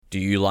Do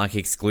you like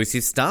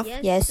exclusive stuff?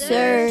 Yes,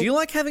 sir. Do you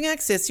like having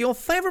access to your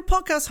favourite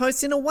podcast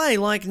hosts in a way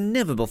like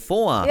never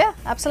before? Yeah,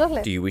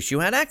 absolutely. Do you wish you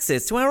had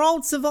access to our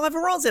old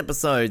Survivor Oz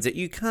episodes that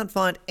you can't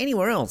find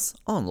anywhere else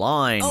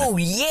online? Oh,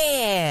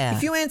 yeah!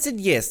 If you answered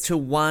yes to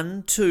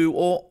one, two,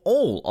 or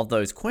all of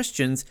those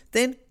questions,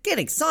 then get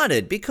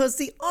excited because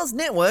the Oz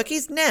Network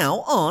is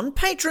now on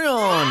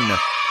Patreon.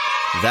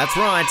 That's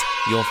right,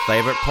 your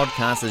favourite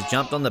podcast has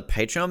jumped on the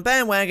Patreon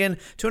bandwagon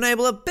to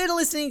enable a better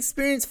listening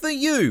experience for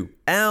you,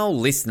 our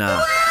listener.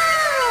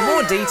 For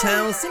more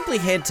details, simply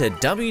head to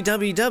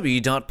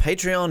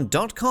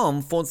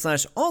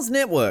www.patreon.com/Oz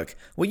Network,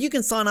 where you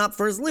can sign up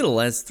for as little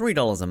as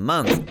 $3 a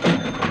month.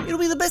 It'll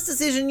be the best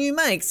decision you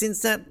make since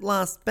that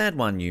last bad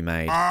one you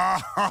made.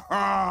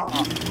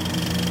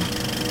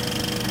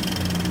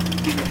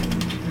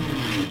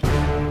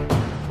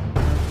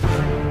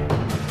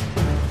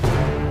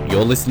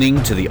 You're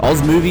listening to the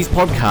Oz Movies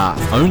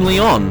Podcast, only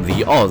on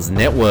the Oz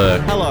Network.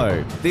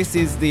 Hello, this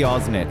is the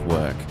Oz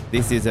Network.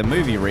 This is a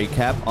movie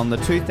recap on the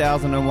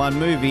 2001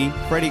 movie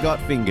Freddy Got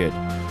Fingered.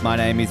 My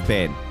name is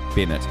Ben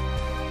Bennett.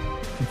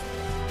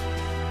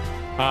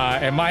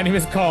 And my name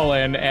is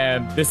Colin,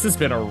 and this has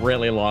been a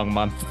really long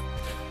month.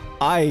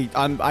 I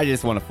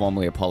just want to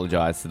formally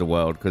apologize to the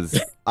world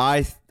because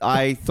I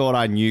thought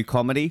I knew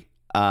comedy.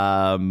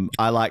 I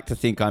like to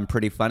think I'm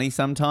pretty funny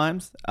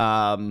sometimes.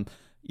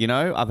 You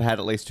know, I've had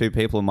at least two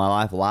people in my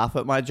life laugh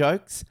at my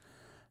jokes.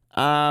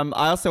 I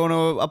also want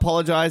to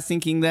apologize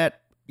thinking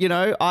that, you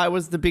know, I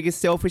was the biggest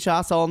selfish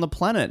arsehole on the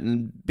planet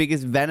and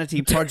biggest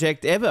vanity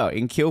project ever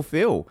in Kill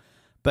Phil.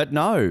 But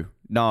no.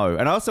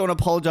 And I also want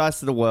to apologize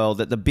to the world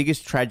that the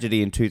biggest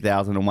tragedy in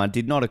 2001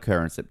 did not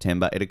occur in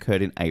September. It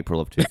occurred in April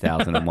of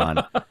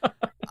 2001.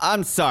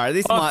 I'm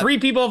sorry. Three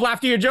people have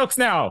laughed at your jokes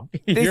now.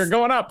 You're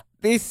going up.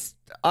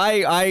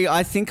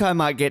 I think I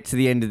might get to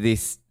the end of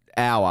this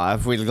hour.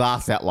 If we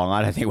last that long,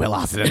 I don't think we'll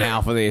last an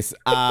hour for this.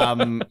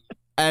 And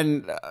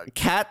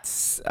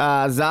Cats,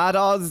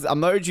 Zardoz,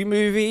 Emoji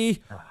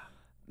Movie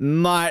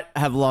might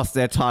have lost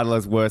their title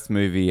as worst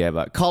movie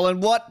ever. Colin,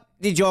 what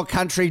did your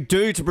country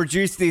do to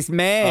produce this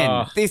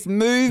man? This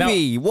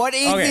movie? What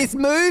is this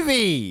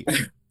movie?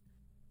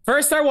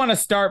 First, I want to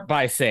start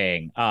by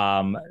saying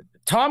Tom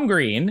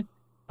Green,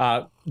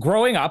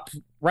 growing up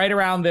right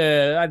around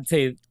the, I'd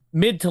say,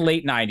 mid to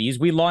late 90s,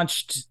 we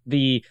launched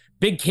the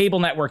big cable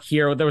network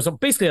here. There was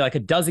basically like a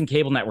dozen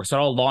cable networks that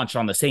all launched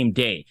on the same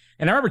day.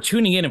 And I remember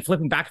tuning in and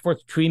flipping back and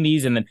forth between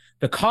these. And then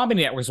the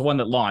Comedy Network was the one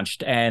that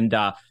launched. And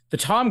the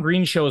Tom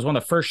Green Show was one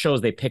of the first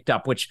shows they picked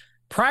up, which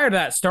prior to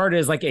that started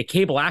as like a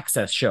cable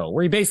access show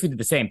where he basically did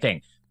the same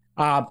thing.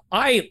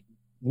 I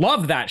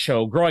loved that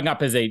show growing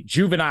up as a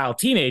juvenile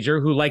teenager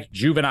who liked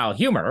juvenile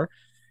humor.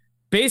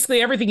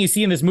 Basically, everything you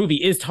see in this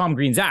movie is Tom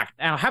Green's act.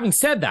 Now, having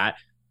said that,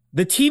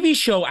 the TV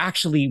show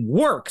actually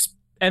works.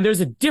 And there's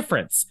a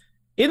difference.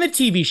 In the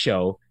TV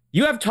show,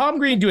 you have Tom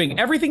Green doing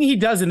everything he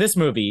does in this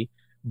movie,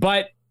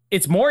 but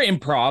it's more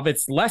improv,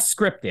 it's less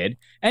scripted,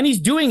 and he's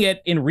doing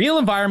it in real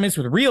environments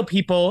with real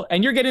people,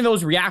 and you're getting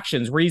those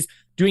reactions where he's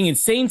doing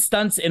insane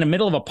stunts in the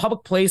middle of a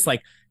public place,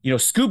 like, you know,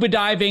 scuba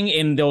diving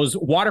in those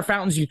water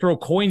fountains you throw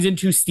coins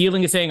into,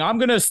 stealing and saying, I'm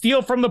going to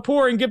steal from the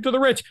poor and give to the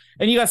rich,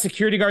 and you got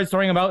security guards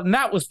throwing him out, and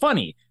that was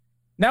funny.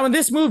 Now, in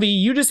this movie,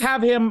 you just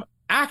have him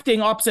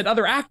acting opposite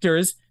other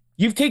actors.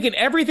 You've taken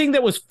everything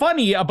that was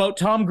funny about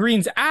Tom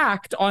Green's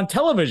act on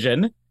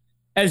television,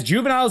 as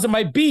juvenile as it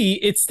might be,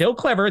 it's still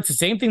clever. It's the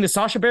same thing that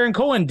Sacha Baron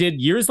Cohen did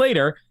years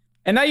later.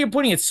 And now you're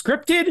putting it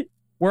scripted,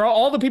 where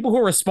all the people who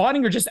are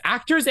responding are just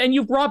actors, and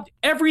you've robbed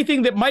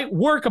everything that might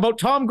work about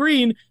Tom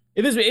Green.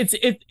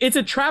 It's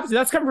a trap.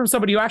 That's coming from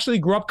somebody who actually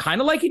grew up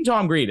kind of liking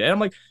Tom Green. And I'm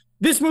like,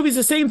 this movie's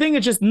the same thing.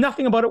 It's just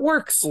nothing about it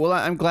works. Well,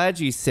 I'm glad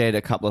you said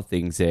a couple of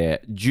things there.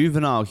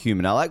 Juvenile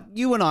humor. Now, like,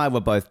 you and I were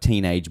both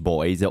teenage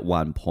boys at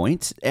one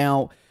point.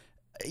 Now,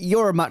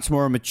 you're a much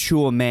more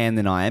mature man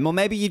than I am, or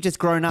maybe you've just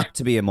grown up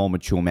to be a more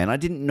mature man. I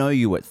didn't know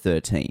you at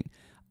 13.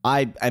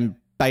 I am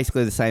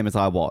basically the same as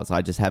I was.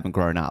 I just haven't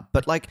grown up.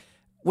 But, like,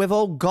 we've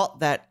all got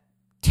that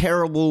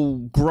terrible,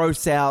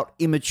 gross out,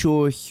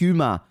 immature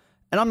humor.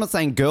 And I'm not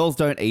saying girls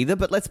don't either,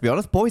 but let's be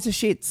honest, boys are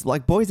shits.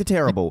 Like, boys are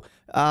terrible.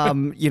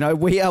 You know,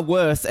 we are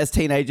worse as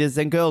teenagers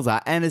than girls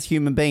are, and as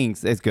human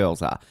beings as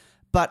girls are.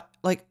 But,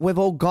 like, we've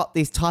all got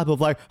this type of,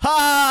 like,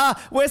 ha,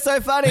 we're so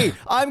funny.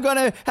 I'm going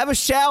to have a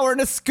shower in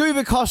a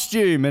scuba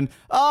costume. And,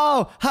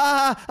 oh,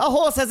 ha, a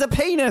horse has a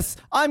penis.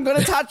 I'm going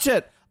to touch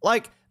it.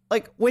 Like,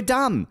 we're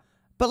dumb.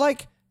 But,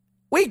 like,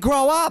 we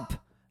grow up.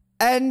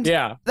 And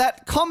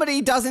that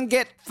comedy doesn't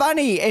get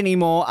funny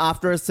anymore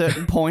after a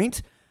certain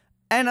point.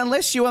 And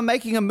unless you are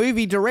making a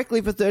movie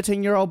directly for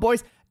 13-year-old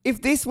boys,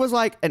 if this was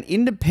like an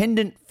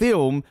independent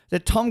film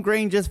that Tom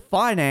Green just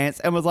financed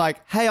and was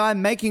like, hey,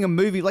 I'm making a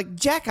movie like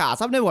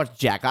Jackass. I've never watched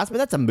Jackass, but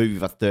that's a movie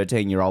for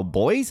 13-year-old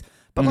boys.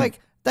 But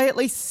like, they at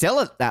least sell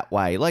it that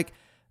way. Like,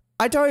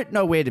 I don't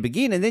know where to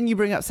begin. And then you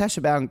bring up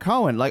Sacha Baron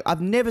Cohen. Like, I've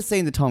never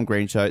seen the Tom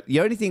Green Show. The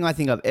only thing I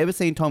think I've ever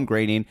seen Tom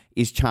Green in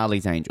is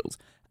Charlie's Angels.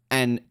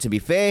 And to be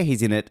fair,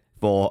 he's in it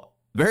for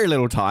very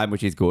little time,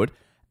 which is good.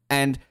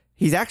 And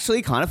he's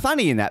actually kind of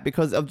funny in that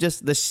because of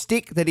just the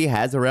shtick that he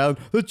has around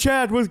the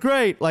Chad was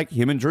great, like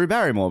him and Drew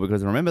Barrymore,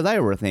 because remember they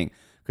were a thing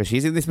because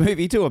she's in this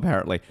movie too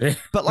apparently.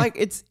 But like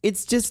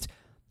it's just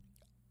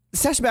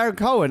Sacha Baron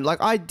Cohen.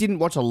 Like I didn't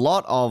watch a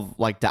lot of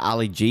like the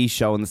Ali G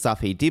show and the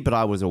stuff he did, but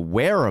I was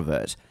aware of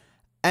it.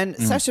 And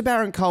Sacha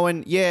Baron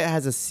Cohen,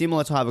 has a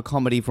similar type of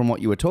comedy from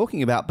what you were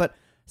talking about, but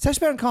Sacha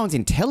Baron Cohen's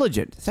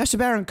intelligent. Sacha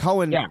Baron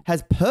Cohen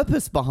has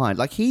purpose behind.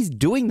 Like, he's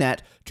doing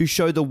that to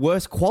show the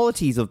worst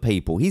qualities of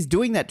people. He's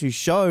doing that to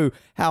show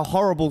how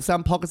horrible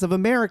some pockets of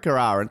America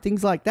are and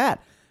things like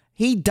that.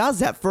 He does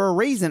that for a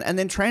reason and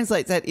then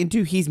translates that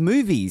into his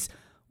movies.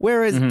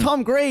 Whereas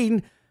Tom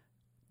Green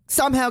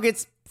somehow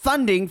gets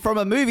funding from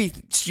a movie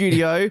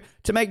studio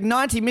to make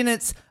 90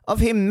 minutes of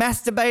him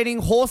masturbating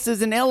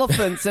horses and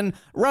elephants and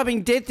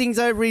rubbing dead things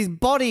over his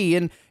body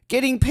and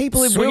getting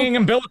people in swinging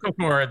umbilical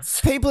cords,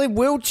 people in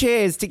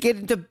wheelchairs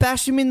to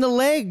bash him in the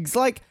legs.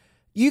 Like,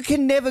 you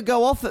can never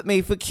go off at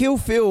me for Kill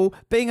Phil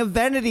being a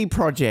vanity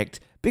project.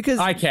 Because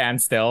I can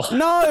still.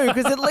 No,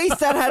 because at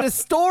least that had a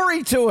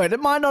story to it. It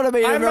might not have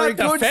been a very good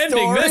story. I'm not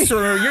defending this.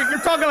 You're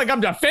talking like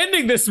I'm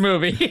defending this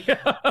movie.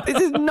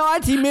 This is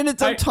 90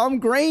 minutes of Tom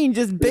Green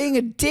just being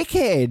a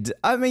dickhead.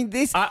 I mean,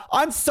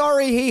 I'm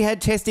sorry he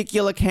had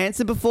testicular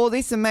cancer before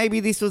this, and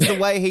maybe this was the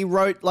way he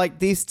wrote like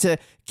this to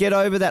get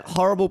over that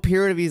horrible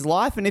period of his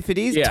life. And if it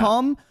is,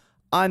 Tom,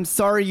 I'm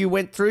sorry you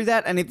went through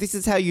that, and if this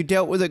is how you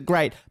dealt with it,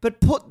 great. But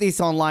put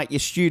this on like your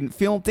student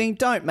film thing.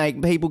 Don't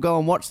make people go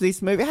and watch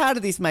this movie. How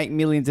did this make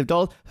millions of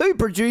dollars? Who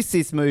produced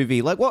this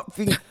movie? Like, what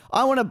thing?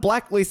 I want to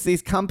blacklist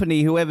this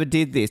company, whoever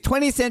did this.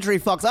 20th Century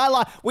Fox.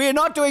 We are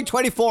not doing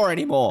 24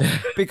 anymore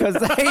because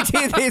they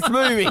did this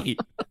movie.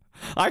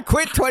 I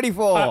quit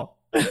 24.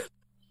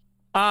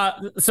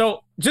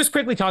 So just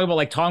quickly talking about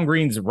like Tom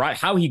Green's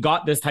how he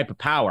got this type of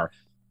power.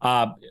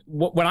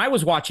 When I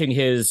was watching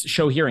his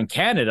show here in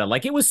Canada,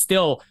 like it was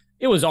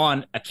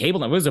on a cable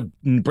network. It was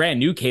a brand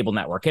new cable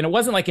network, and it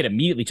wasn't like it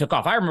immediately took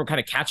off. I remember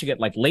kind of catching it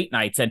like late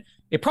nights, and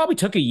it probably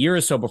took a year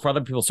or so before other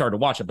people started to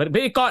watch it. But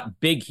it got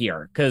big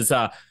here because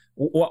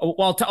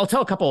I'll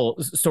tell a couple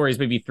stories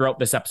maybe throughout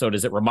this episode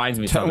as it reminds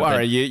me. Don't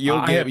worry,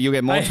 you'll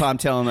get more time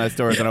telling those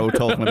stories than I will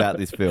talking about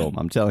this film.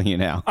 I'm telling you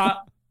now.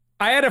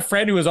 I had a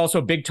friend who was also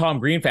a big Tom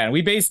Green fan.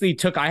 We basically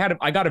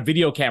I got a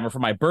video camera for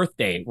my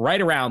birthday right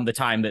around the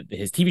time that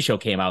his TV show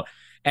came out.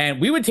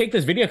 And we would take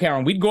this video camera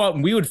and we'd go out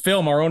and we would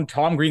film our own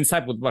Tom Green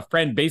set with my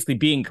friend basically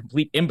being a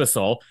complete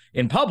imbecile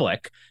in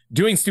public,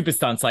 doing stupid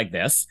stunts like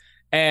this,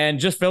 and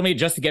just filming it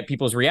just to get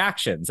people's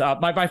reactions.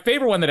 My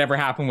favorite one that ever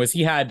happened was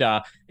he had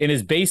in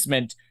his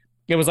basement,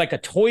 it was like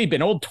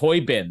an old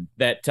toy bin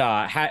that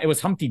it was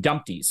Humpty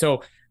Dumpty.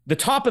 So the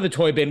top of the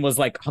toy bin was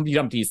like Humpty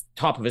Dumpty's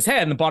top of his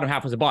head and the bottom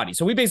half was a body.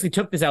 So we basically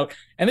took this out,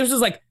 and this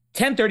was like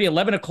 10:30,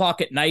 11 o'clock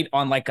at night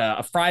on like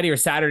a Friday or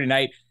Saturday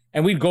night.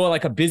 And we'd go at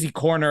like a busy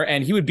corner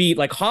and he would be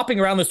like hopping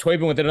around this toy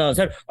bin with it on his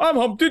head. I'm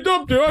Humpty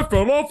Dumpty. I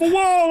fell off a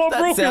wall. I'm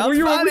broken. That sounds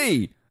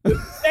funny.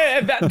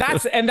 and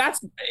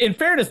that's in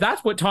fairness,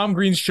 that's what Tom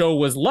Green's show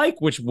was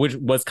like, which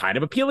was kind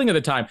of appealing at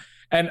the time.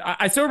 And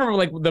I still remember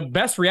like the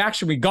best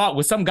reaction we got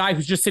was some guy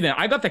who's just sitting there.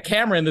 I got the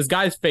camera in this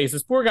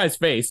poor guy's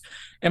face,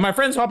 and my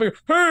friend's hopping,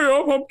 hey,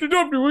 I'm Humpty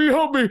Dumpty, will you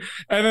help me?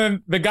 And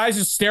then the guy's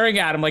just staring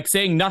at him, like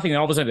saying nothing. And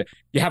all of a sudden,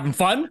 you having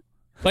fun?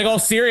 Like all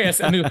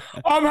serious. And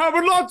I'm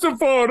having lots of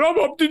fun. I'm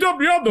Humpty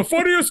Dumpty. I'm the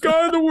funniest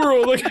guy in the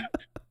world.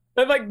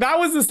 Like that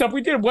was the stuff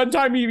we did. One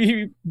time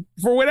he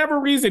for whatever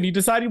reason, he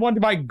decided he wanted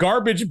to buy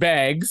garbage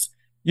bags,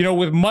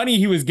 with money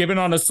he was given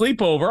on a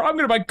sleepover. I'm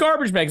going to buy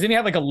garbage bags. And he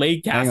had like a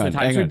leg cast at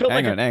the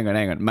time.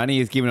 Hang on. Money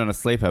is given on a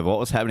sleepover. What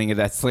was happening at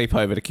that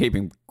sleepover to keep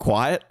him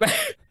quiet?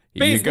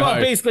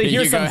 Basically,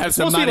 here's have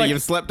some money.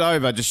 You've slept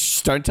over.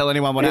 Just don't tell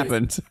anyone what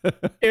happened.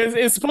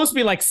 It's supposed to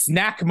be like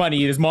snack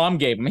money his mom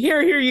gave him.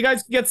 Here, you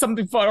guys can get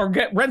something fun or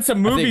rent some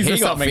movies or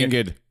something.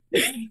 Got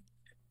fingered.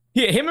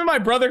 Him and my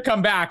brother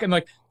come back and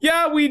like,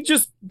 we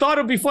just thought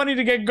it'd be funny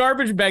to get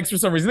garbage bags for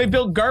some reason. They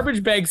built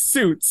garbage bag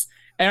suits.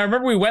 And I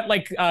remember we went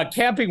like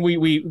camping.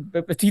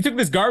 He took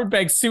this garbage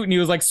bag suit and he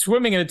was like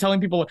swimming and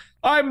telling people,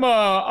 I'm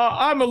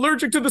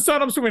allergic to the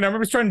sun. I'm swimming. I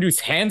remember he's trying to do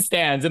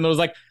handstands, and there was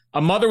like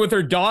a mother with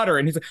her daughter,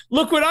 and he's like,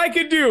 look what I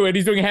can do. And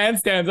he's doing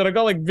handstands. And I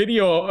got like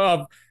video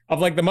of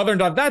like the mother and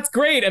daughter. That's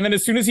great. And then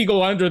as soon as he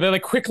go under, they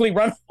like quickly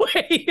run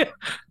away.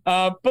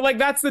 But like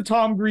that's the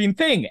Tom Green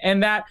thing,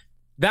 and that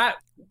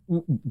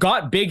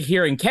got big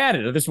here in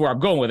Canada. This is where I'm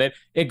going with it.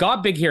 It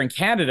got big here in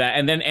Canada,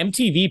 and then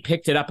MTV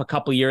picked it up a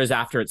couple years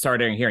after it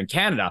started airing here in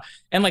Canada,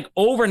 and like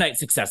overnight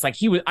success. Like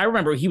I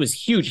remember he was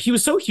huge. He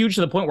was so huge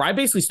to the point where I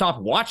basically stopped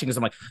watching because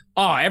I'm like,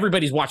 oh,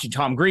 everybody's watching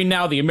Tom Green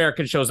now. The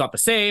American show's not the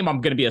same. I'm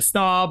going to be a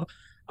snob.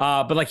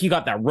 But like he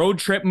got that road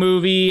trip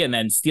movie, and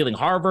then Stealing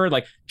Harvard,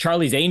 like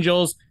Charlie's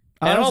Angels.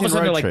 And all of a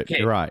sudden, like, okay,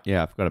 you're right.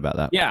 Yeah, I forgot about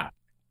that. Yeah.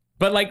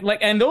 But like,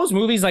 and those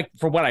movies, like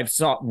for what I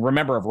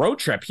remember of Road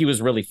Trip, he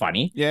was really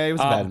funny. Yeah, he was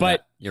bad.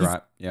 But you're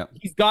right. Yeah,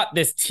 he's got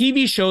this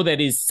TV show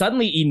that is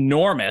suddenly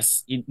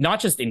enormous,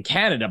 not just in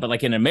Canada, but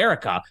like in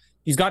America.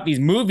 He's got these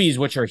movies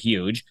which are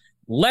huge.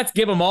 let's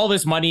give him all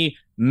this money,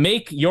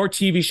 make your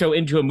TV show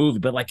into a movie,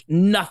 but like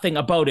nothing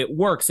about it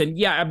works. And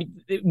yeah, I mean,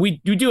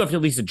 we do have to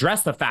at least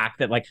address the fact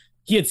that like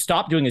he had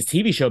stopped doing his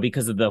TV show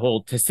because of the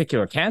whole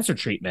testicular cancer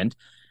treatment.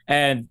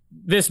 And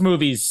this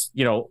movie's,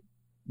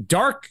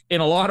 dark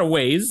in a lot of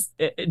ways,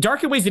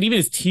 dark in ways that even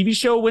his TV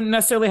show wouldn't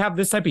necessarily have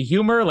this type of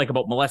humor, like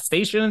about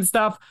molestation and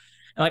stuff.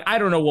 And like, I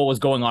don't know what was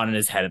going on in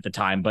his head at the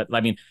time, but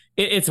I mean,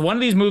 it's one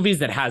of these movies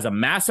that has a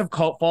massive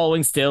cult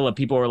following still, and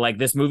people are like,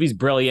 this movie's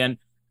brilliant.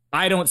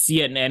 I don't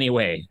see it in any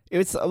way.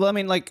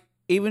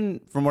 Even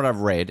from what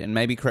I've read, and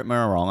maybe correct me if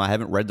I'm wrong, I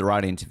haven't read the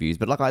right interviews,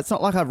 but like, it's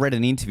not like I've read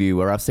an interview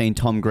where I've seen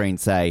Tom Green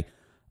say,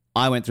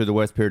 I went through the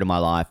worst period of my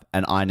life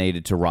and I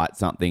needed to write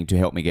something to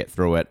help me get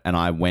through it, and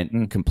I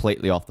went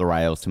completely off the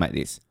rails to make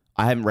this.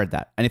 I haven't read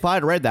that. And if I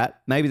had read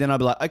that, maybe then I'd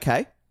be like,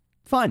 okay,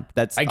 fine.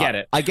 I get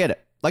it. I get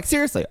it. Like,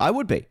 seriously, I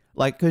would be.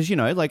 Like, because,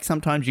 like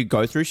sometimes you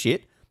go through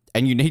shit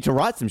and you need to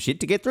write some shit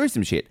to get through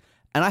some shit.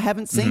 And I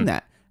haven't seen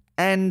that.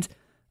 And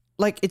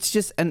like, it's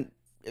just, and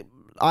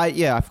I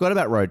forgot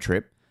about Road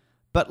Trip.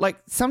 But like,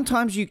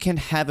 sometimes you can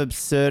have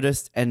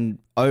absurdist and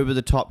over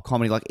the top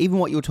comedy, like even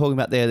what you were talking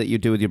about there that you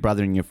do with your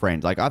brother and your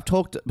friend. Like, I've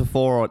talked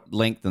before at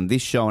length on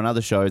this show and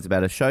other shows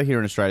about a show here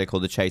in Australia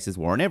called The Chasers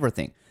War and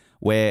Everything,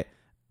 where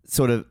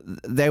sort of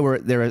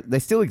they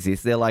still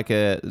exist. They're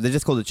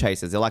just called The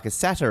Chasers. They're like a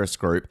satirist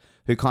group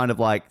who kind of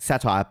like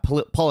satire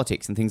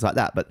politics and things like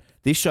that. But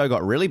this show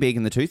got really big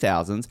in the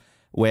 2000s,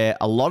 where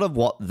a lot of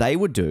what they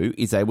would do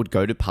is they would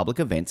go to public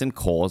events and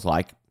cause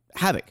like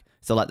havoc.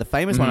 So like the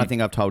famous one I think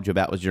I've told you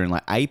about was during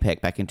like APEC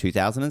back in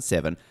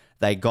 2007.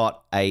 They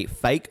got a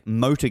fake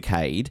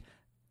motorcade,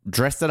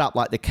 dressed it up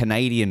like the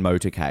Canadian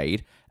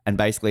motorcade, and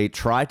basically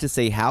tried to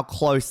see how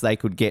close they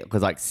could get,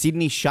 because like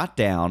Sydney shut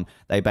down.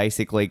 They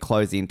basically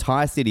closed the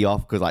entire city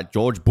off because like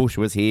George Bush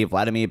was here,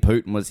 Vladimir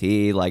Putin was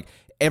here, like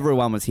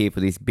everyone was here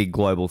for this big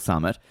global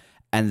summit.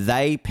 And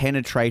they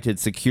penetrated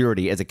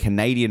security as a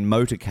Canadian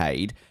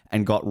motorcade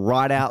and got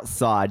right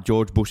outside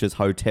George Bush's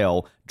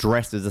hotel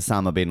dressed as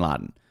Osama bin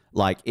Laden.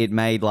 Like, it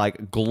made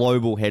like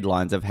global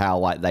headlines of how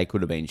like they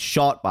could have been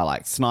shot by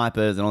like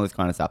snipers and all this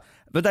kind of stuff.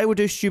 But they would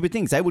do stupid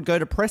things. They would go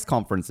to press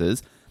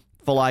conferences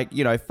for like,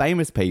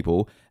 famous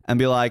people and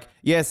be like,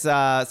 yes,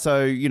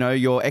 so,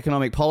 your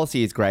economic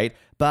policy is great,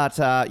 but,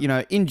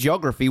 in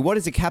geography, what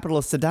is the capital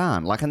of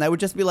Sudan? Like, and they would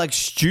just be like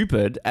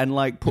stupid and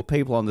like put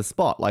people on the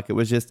spot. Like, it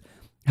was just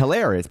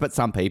hilarious. But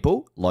some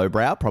people,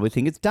 lowbrow, probably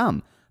think it's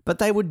dumb. But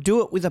they would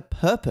do it with a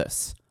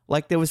purpose.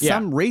 Like, there was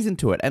some reason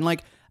to it. And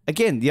like,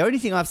 again, the only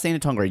thing I've seen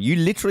of Tom Green, you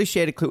literally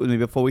shared a clip with me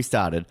before we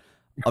started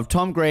of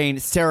Tom Green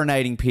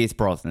serenading Pierce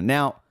Brosnan.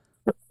 Now,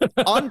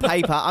 on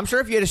paper, I'm sure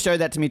if you had showed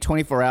that to me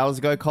 24 hours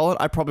ago, Colin,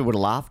 I probably would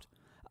have laughed.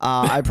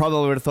 I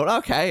probably would have thought,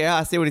 okay, yeah,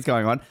 I see what he's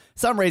going on.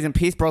 Some reason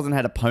Pierce Brosnan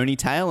had a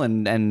ponytail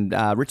and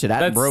Richard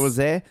Attenborough was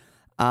there.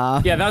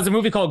 Yeah, that was a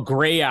movie called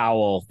Grey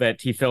Owl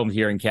that he filmed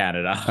here in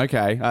Canada.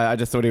 Okay, I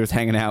just thought he was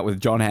hanging out with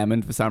John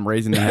Hammond for some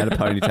reason and had a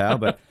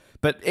ponytail,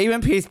 But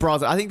even Pierce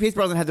Brosnan, I think Pierce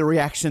Brosnan had the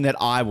reaction that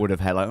I would have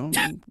had. Like,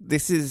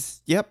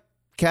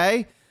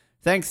 okay.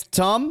 Thanks,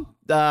 Tom.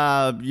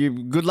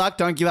 Good luck.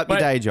 Don't give up your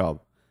day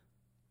job.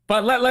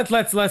 But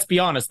let's be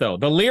honest though.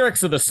 The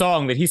lyrics of the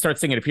song that he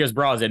starts singing to Pierce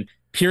Brosnan,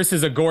 "Pierce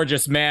is a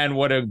gorgeous man,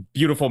 what a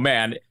beautiful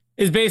man,"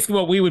 is basically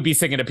what we would be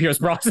singing to Pierce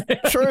Brosnan.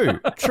 True.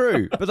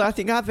 But I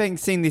think having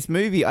seen this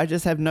movie, I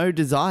just have no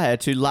desire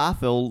to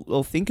laugh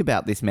or think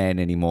about this man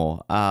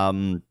anymore.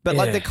 Like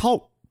the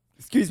cult.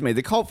 Excuse me,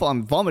 the cult.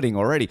 I'm vomiting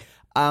already.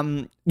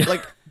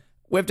 Like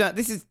we've done.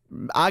 This is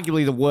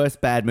arguably the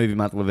worst bad movie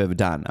month we've ever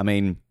done. I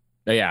mean,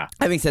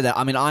 Having said that,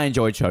 I mean, I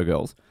enjoyed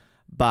Showgirls,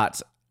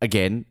 but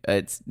again,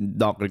 it's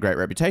not got a great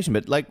reputation.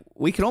 But like,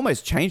 we can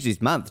almost change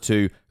this month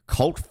to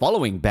cult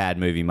following bad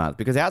movie month,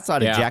 because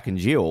outside of Jack and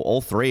Jill, all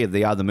three of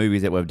the other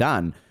movies that we've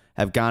done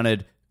have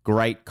garnered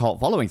great cult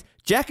followings.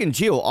 Jack and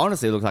Jill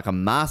honestly looks like a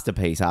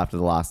masterpiece after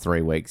the last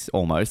 3 weeks,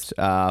 almost.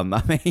 I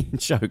mean,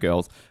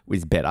 Showgirls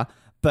was better.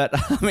 But,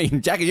 I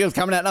mean, Jack and Jill's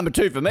coming out number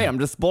 2 for me. I'm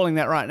just spoiling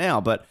that right now.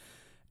 But,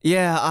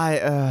 yeah,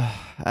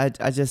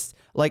 I just,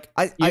 like,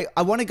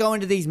 I want to go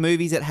into these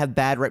movies that have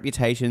bad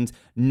reputations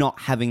not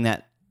having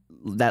that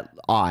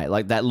eye,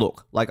 like, that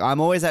look. Like,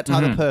 I'm always that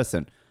type of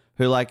person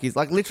who, like, is,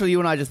 like, literally you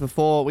and I just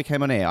before we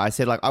came on air, I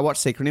said, like, I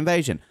watched Secret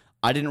Invasion.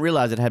 I didn't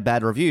realize it had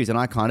bad reviews, and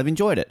I kind of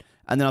enjoyed it.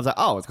 And then I was like,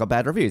 oh, it's got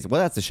bad reviews.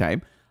 Well, that's a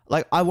shame.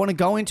 Like, I want to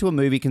go into a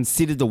movie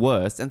considered the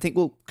worst and think,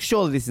 well,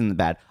 surely this isn't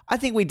bad. I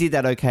think we did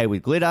that okay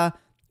with Glitter,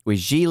 with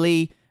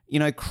Gigli,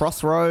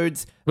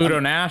 Crossroads. Pluto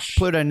Nash.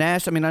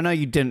 I mean, I know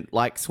you didn't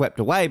like Swept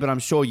Away, but I'm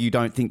sure you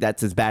don't think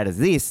that's as bad as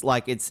this.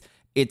 Like, it's.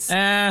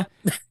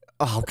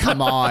 Oh,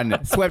 come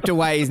on. Swept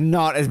Away is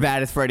not as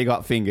bad as Freddy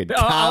Got Fingered.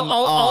 Come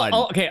on.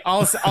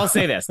 I'll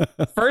say this.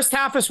 First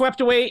half of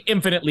Swept Away,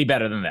 infinitely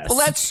better than this. Well,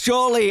 that's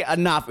surely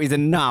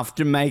enough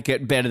to make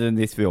it better than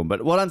this film.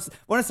 But what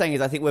I'm saying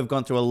is I think we've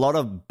gone through a lot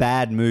of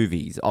bad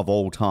movies of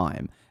all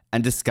time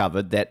and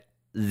discovered that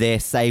they're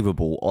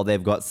savable or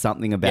they've got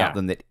something about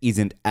them that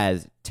isn't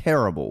as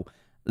terrible.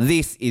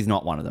 This is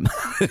not one of them.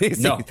 This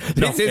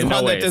is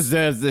one that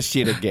deserves the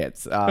shit it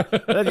gets. Have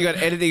you got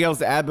anything else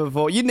to add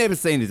before? You'd never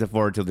seen this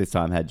before until this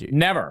time, had you?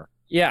 Never.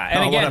 Yeah,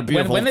 and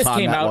again, when this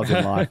came out,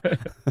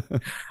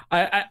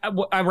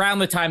 around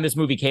the time this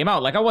movie came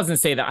out, like I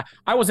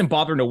wasn't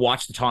bothering to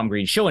watch the Tom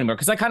Green show anymore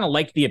because I kind of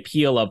liked the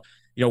appeal of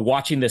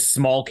watching this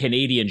small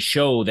Canadian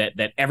show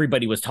that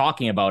everybody was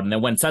talking about, and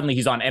then when suddenly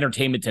he's on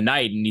Entertainment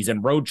Tonight and he's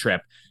in Road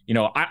Trip,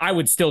 I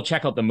would still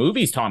check out the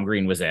movies Tom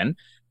Green was in.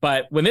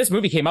 But when this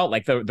movie came out,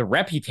 like the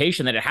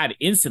reputation that it had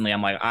instantly,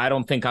 I'm like, I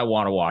don't think I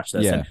want to watch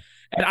this. Yeah.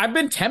 And I've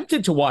been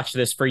tempted to watch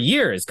this for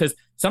years because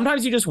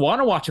sometimes you just want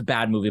to watch a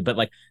bad movie, but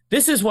like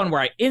this is one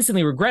where I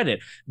instantly regret it.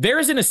 There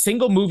isn't a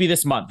single movie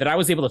this month that I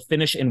was able to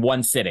finish in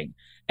one sitting.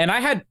 And I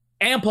had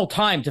ample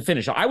time to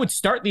finish. I would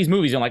start these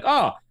movies and like,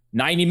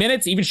 90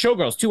 minutes, even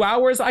Showgirls, 2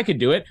 hours, I could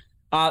do it.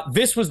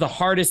 This was the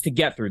hardest to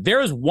get through. There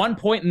was one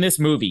point in this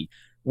movie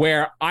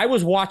where I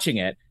was watching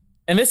it,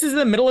 and this is in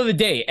the middle of the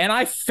day, and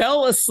I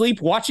fell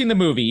asleep watching the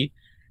movie.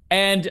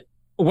 And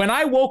when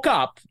I woke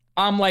up,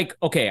 I'm like,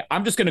 okay,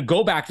 I'm just going to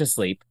go back to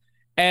sleep.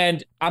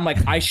 And I'm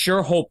like, I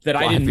sure hope that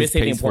I didn't miss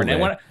anything important.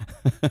 And when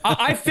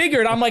I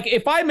figured, I'm like,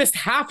 if I missed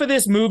half of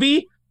this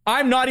movie,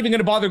 I'm not even going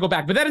to bother to go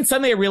back. But then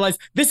suddenly I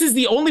realized this is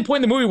the only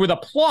point in the movie where the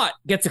plot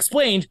gets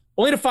explained,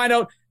 only to find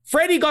out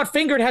Freddy Got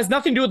Fingered has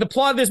nothing to do with the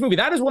plot of this movie.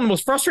 That is one of the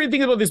most frustrating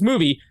things about this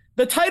movie.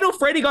 The title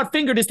Freddy Got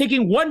Fingered is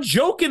taking one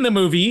joke in the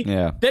movie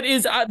that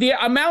is the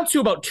amounts to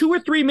about 2 or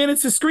 3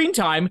 minutes of screen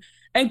time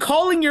and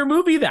calling your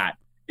movie that.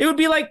 It would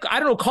be like, I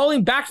don't know,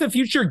 calling Back to the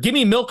Future,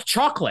 Gimme Milk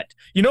Chocolate.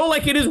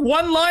 Like it is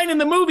one line in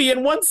the movie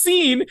and one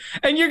scene,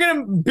 and you're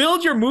going to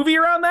build your movie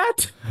around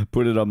that?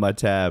 Put it on my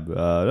tab.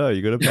 No,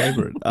 you got to pay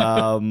for it.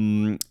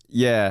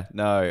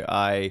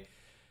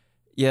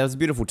 It was a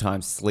beautiful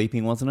time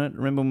sleeping, wasn't it?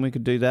 Remember when we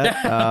could do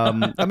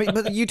that?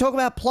 But you talk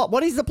about plot.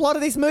 What is the plot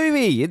of this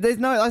movie?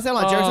 I sound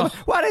like Jerry.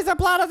 What is the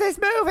plot of this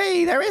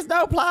movie? There is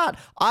no plot.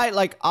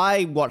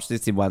 I watched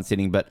this in one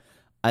sitting, but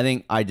I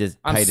think I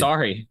just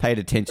paid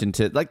attention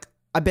to,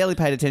 I barely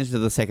paid attention to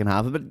the second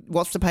half of it.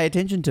 What's to pay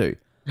attention to?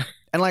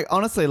 And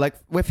honestly,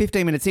 we're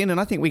 15 minutes in and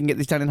I think we can get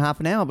this done in half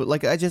an hour, but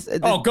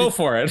go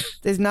for it.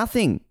 There's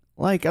nothing.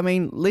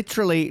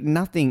 Literally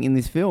nothing in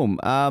this film.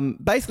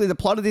 Basically the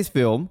plot of this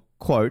film,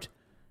 quote,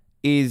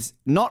 is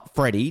not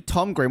Freddy,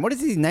 Tom Green. What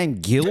is his name?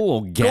 Gil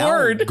or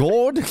Gal?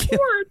 Gord.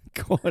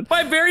 Gord.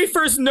 My very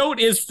first note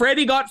is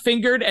Freddy got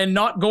fingered and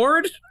not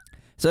Gord.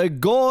 So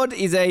Gord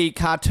is a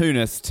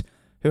cartoonist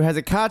who has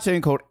a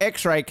cartoon called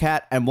X-Ray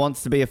Cat and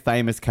wants to be a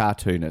famous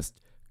cartoonist.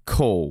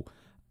 Cool.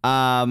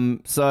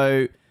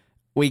 So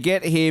we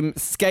get him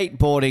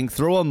skateboarding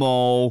through a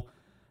mall.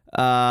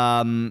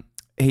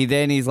 He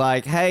then is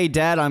like, hey,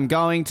 Dad, I'm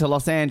going to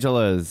Los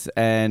Angeles.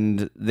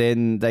 And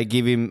then they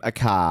give him a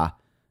car.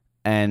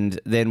 And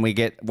then we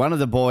get one of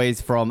the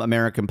boys from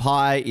American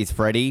Pie is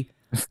Freddy,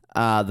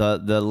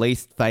 the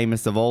least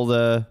famous of all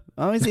the...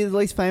 Oh, is he the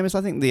least famous?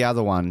 I think the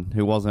other one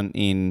who wasn't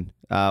in...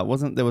 there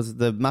was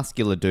the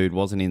muscular dude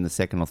wasn't in the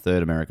second or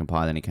third American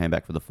Pie. Then he came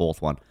back for the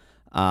fourth one.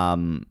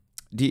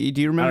 Do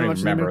you remember? I don't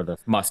remember the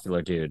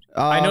muscular dude.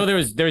 I know there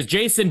was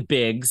Jason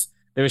Biggs,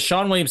 there was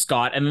Sean William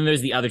Scott, and then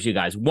there's the other two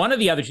guys. One of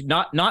the other two,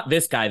 not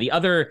this guy. The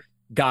other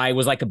guy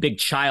was like a big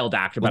child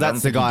actor. But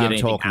that's the guy I'm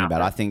talking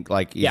about. I think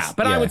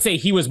I would say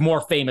he was more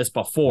famous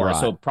before, right.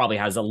 So it probably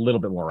has a little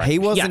bit more. Right. He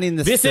wasn't in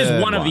the. This third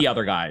is one of the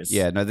other guys.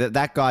 Yeah, no,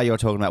 that guy you're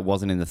talking about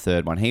wasn't in the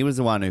third one. He was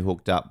the one who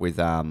hooked up with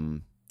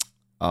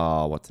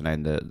what's the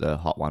name? The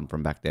hot one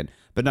from back then.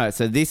 But no,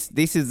 so this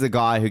is the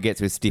guy who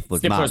gets with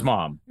Stifler's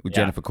mom. With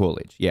Jennifer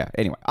Coolidge. Yeah.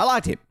 Anyway, I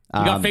liked him.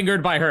 He got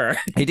fingered by her.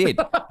 He did.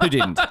 Who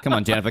didn't? Come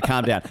on, Jennifer,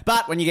 calm down.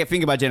 But when you get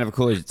fingered by Jennifer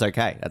Coolidge, it's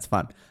okay. That's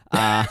fun.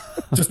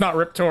 Just not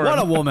Rip Torn. What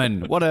a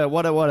woman. What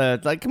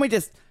a can we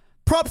just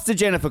props to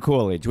Jennifer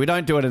Coolidge. We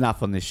don't do it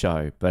enough on this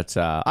show, but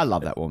I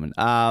love that woman.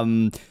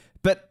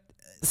 But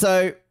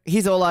so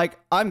he's all like,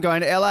 I'm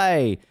going to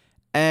LA.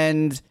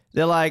 And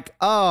they're like,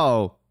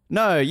 oh,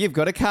 no, you've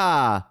got a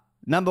car.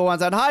 Number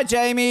one's on. Hi,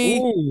 Jamie.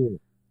 Ooh.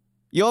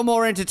 You're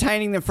more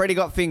entertaining than Freddy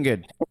Got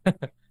Fingered.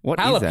 What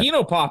jalapeno is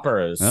that?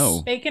 Poppers.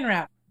 Oh. Bacon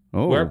wrap.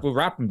 Oh. We're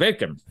wrapping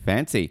bacon.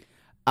 Fancy.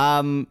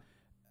 One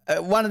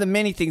of the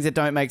many things that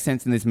don't make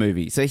sense in this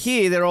movie. So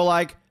here they're all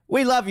like,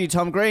 we love you,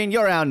 Tom Green.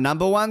 You're our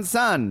number one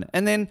son.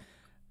 And then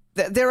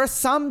there are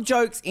some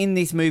jokes in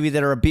this movie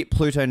that are a bit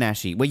Pluto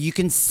Nashy, where you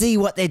can see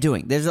what they're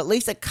doing. There's at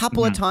least a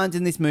couple of times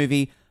in this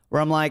movie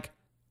where I'm like,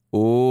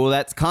 oh,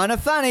 that's kind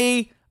of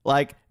funny.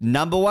 Like,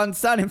 number one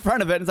son in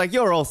front of it. And it's like,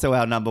 you're also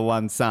our number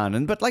one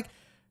son. But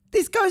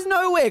this goes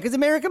nowhere because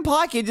American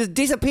Pie Kid just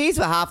disappears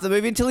for half the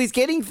movie until he's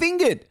getting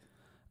fingered.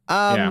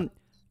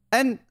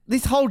 And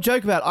this whole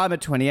joke about I'm a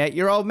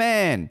 28-year-old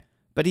man,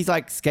 but he's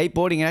like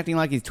skateboarding and acting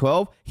like he's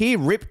 12. Here,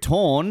 Rip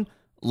Torn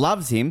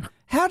loves him.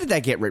 How did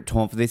they get Rip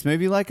Torn for this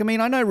movie? I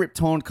know Rip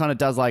Torn kind of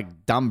does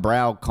dumb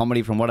brow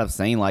comedy from what I've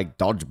seen, like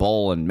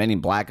Dodgeball and Men in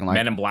Black and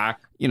Men in Black,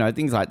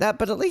 things like that.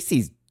 But at least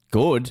he's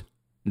good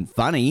and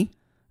funny.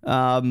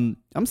 I'm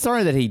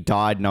sorry that he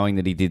died knowing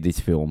that he did this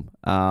film.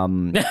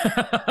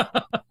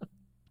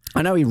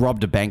 I know he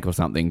robbed a bank or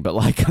something, but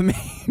like, I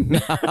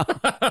mean...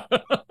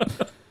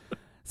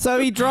 So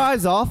he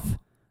drives off.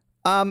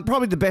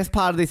 Probably the best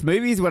part of this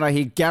movie is when I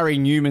hear Gary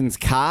Newman's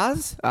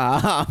cars.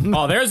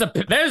 There's a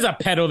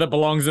pedo that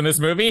belongs in this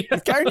movie.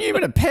 Is Gary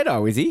Newman a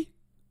pedo, is he?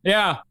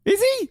 Yeah.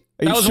 Is he?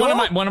 That was sure?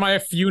 one of my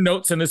few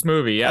notes in this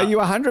movie. Yeah. Are you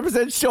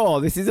 100%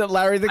 sure this isn't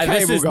Larry the Cable Guy?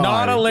 This is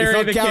not a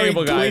Larry the Gary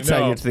Cable Guy. Glitter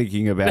No. You're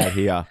thinking about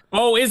here.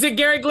 Oh, is it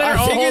Gary Glitter?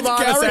 I think Hold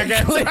on it's a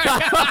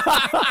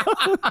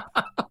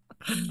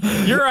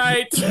second. You're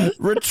right.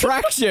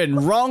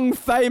 Retraction. Wrong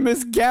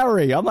famous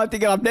Gary. I'm like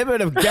thinking I've never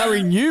heard of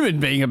Gary Newman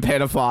being a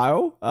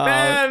pedophile.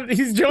 Man,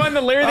 he's joined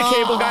the Larry the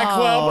Cable Guy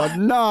club.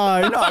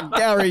 No, not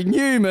Gary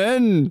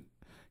Newman.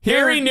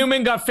 Gary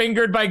Newman got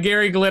fingered by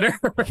Gary Glitter.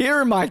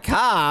 Here in my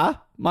car,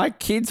 my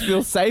kids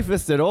feel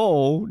safest at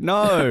all.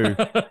 No.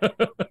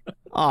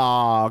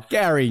 Oh,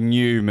 Gary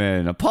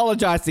Newman.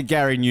 Apologize to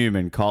Gary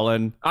Newman,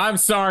 Colin. I'm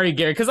sorry,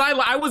 Gary, because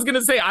I was going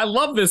to say I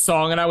love this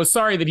song, and I was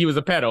sorry that he was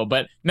a pedo,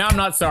 but now I'm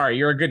not sorry.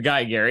 You're a good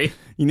guy, Gary.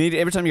 You need,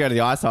 every time you go to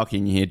the ice hockey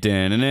and you hear,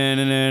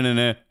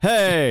 dun-dun-dun-dun-dun-dun,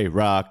 hey,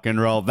 rock and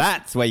roll,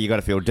 that's where you got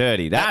to feel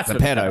dirty. That's a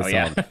pedo song.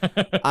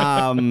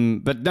 Yeah.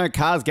 But no,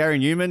 Cars, Gary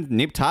Newman,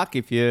 Nip Tuck,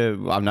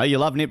 I know you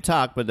love Nip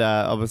Tuck, but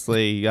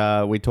obviously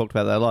we talked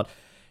about that a lot.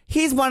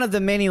 Here's one of the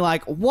many,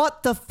 like,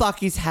 what the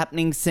fuck is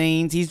happening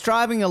scenes. He's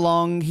driving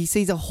along. He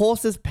sees a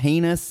horse's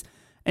penis,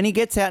 and he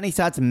gets out and he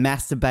starts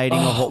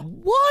masturbating.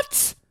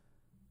 What?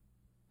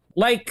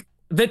 Like,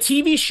 the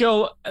TV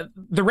show,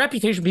 the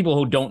reputation of people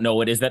who don't know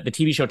it is that the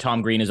TV show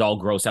Tom Green is all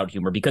gross out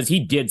humor because he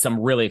did some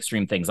really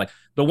extreme things. Like,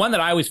 the one that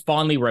I always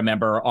fondly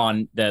remember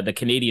on the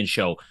Canadian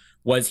show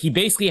was he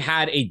basically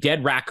had a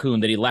dead raccoon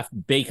that he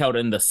left bake out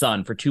in the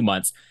sun for 2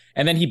 months,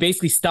 and then he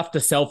basically stuffed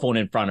a cell phone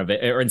in front of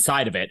it, or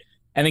inside of it,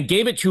 and then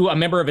gave it to a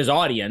member of his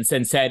audience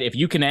and said, if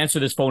you can answer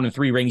this phone in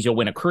 3 rings, you'll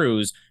win a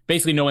cruise,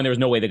 basically knowing there was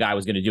no way the guy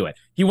was going to do it.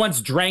 He once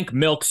drank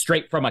milk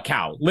straight from a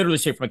cow, literally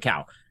straight from a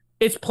cow.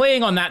 It's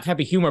playing on that type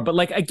of humor. But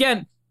like,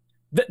 again,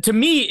 to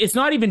me, it's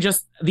not even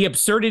just the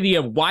absurdity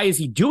of why is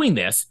he doing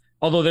this,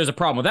 although there's a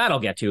problem with that I'll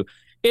get to.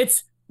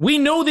 We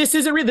know this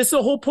isn't real. This is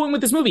the whole point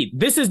with this movie.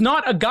 This is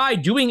not a guy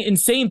doing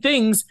insane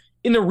things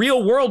in the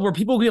real world where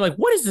people will be like,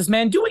 what is this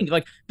man doing?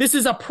 Like, this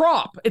is a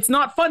prop. It's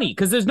not funny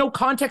because there's no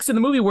context in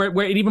the movie where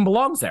it even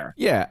belongs there.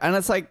 Yeah, and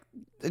it's like,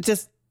 a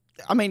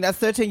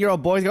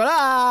 13-year-old boy's going,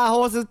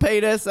 horse's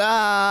penis,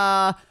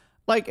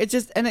 like, it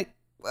just, and it,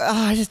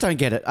 I just don't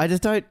get it. I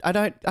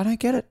don't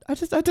get it. I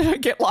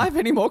don't get life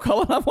anymore,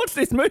 Colin. I've watched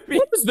this movie.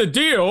 What is the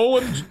deal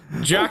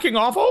with jacking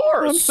off a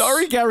horse? I'm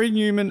sorry, Gary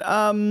Newman.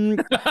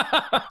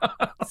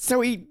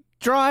 So he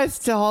drives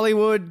to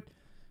Hollywood,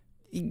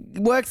 he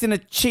works in a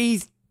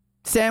cheese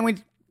sandwich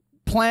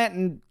plant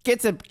and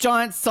gets a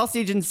giant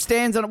sausage and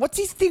stands on it. What's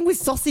his thing with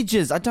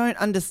sausages? I don't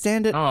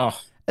understand it. Oh.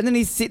 And then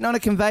he's sitting on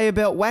a conveyor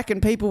belt whacking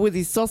people with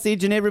his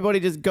sausage and everybody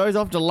just goes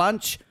off to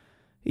lunch.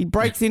 He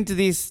breaks into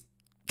this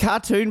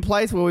cartoon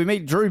place where we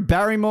meet Drew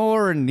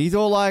Barrymore and he's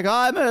all like,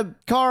 I'm a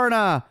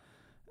coroner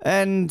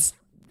and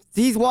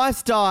his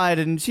wife's died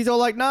and she's all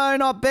like, no,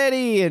 not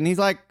Betty. And he's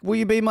like, will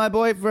you be my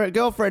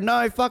girlfriend?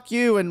 No, fuck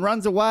you, and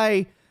runs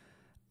away.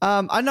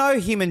 I know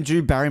him and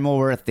Drew Barrymore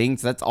were a thing,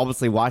 so that's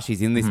obviously why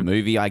she's in this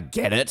movie. I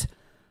get it.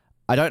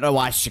 I don't know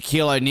why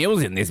Shaquille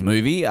O'Neal's in this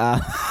movie. I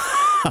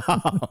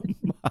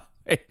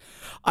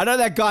know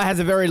that guy has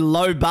a very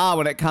low bar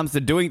when it comes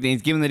to doing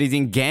things, given that he's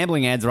in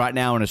gambling ads right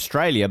now in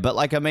Australia. But,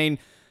 like, I mean,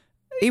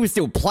 he was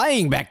still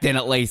playing back then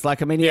at least.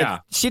 Like, I mean, he had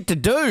shit to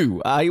do.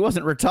 He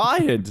wasn't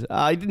retired.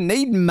 He didn't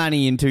need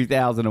money in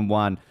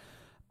 2001.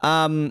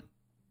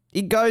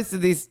 He goes to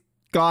this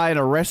guy in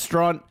a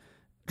restaurant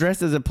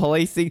dressed as a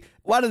police thing.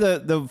 One of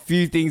the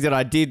few things that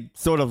I did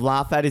sort of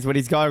laugh at is when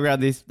he's going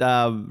around this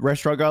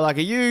restaurant going like,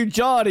 are you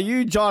John?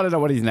 I don't know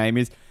what his name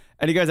is.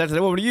 And he goes out to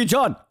the woman, are you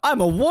John? I'm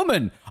a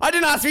woman. I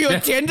didn't ask for your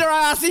gender.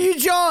 I asked you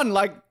John.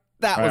 Like,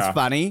 that was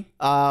funny.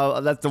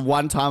 That's the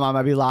one time I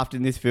maybe laughed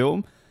in this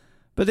film.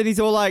 But then he's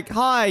all like,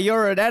 hi,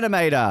 you're an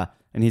animator.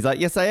 And he's like,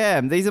 yes, I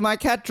am. These are my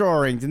cat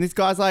drawings. And this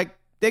guy's like,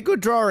 they're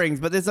good drawings,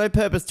 but there's no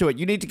purpose to it.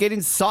 You need to get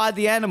inside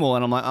the animal.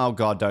 And I'm like, oh,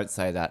 God, don't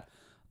say that.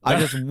 I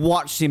just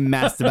watched him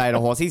masturbate a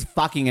horse. He's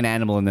fucking an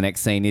animal in the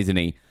next scene, isn't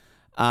he?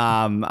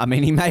 I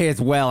mean, he may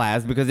as well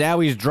as, because now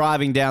he's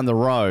driving down the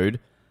road.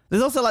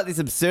 There's also like this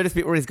absurdist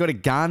bit where he's got a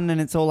gun and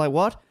it's all like,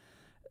 what?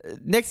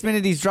 Next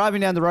minute, he's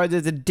driving down the road.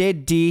 There's a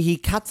dead deer. He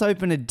cuts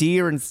open a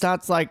deer and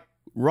starts like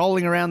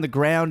rolling around the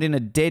ground in a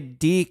dead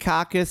deer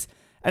carcass.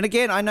 And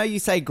again, I know you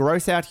say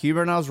gross out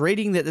humor, and I was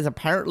reading that there's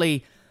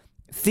apparently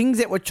things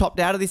that were chopped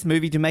out of this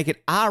movie to make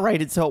it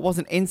R-rated so it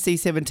wasn't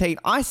NC-17.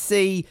 I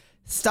see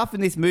stuff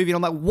in this movie and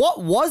I'm like,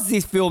 what was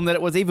this film that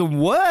it was even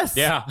worse?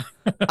 Yeah.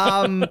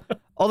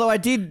 Although I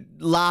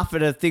did laugh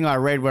at a thing I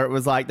read where it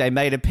was like they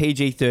made a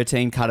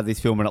PG-13 cut of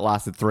this film and it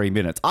lasted 3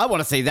 minutes. I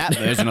want to see that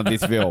version of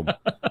this film.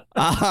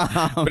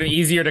 But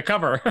easier to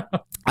cover.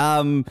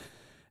 Yeah,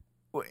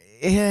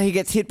 he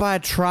gets hit by a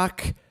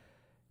truck.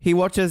 He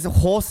watches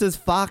horses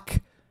fuck.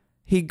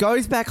 He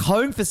goes back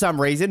home for some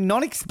reason,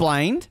 not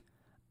explained.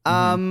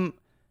 Then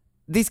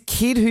this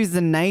kid who's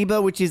the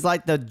neighbor, which is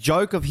like the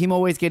joke of him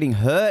always getting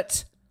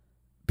hurt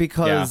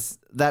because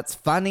that's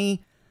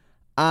funny.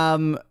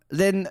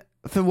 Then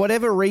for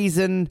whatever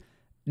reason,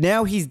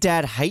 now his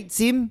dad hates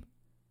him.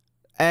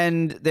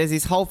 And there's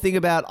this whole thing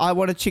about, I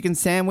want a chicken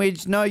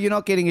sandwich. No, you're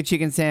not getting a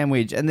chicken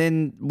sandwich. And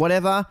then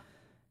whatever,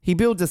 he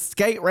builds a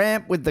skate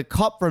ramp with the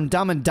cop from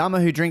Dumb and Dumber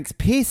who drinks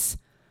piss.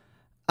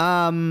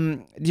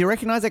 Do you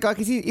recognize that guy?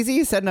 Because is he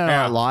a Saturday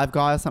Night Live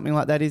guy or something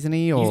like that, isn't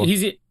he? Or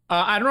he's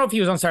I don't know if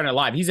he was on Saturday Night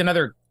Live. He's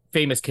another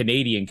famous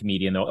Canadian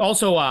comedian, though.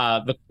 Also,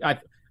 I don't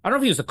know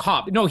if he was a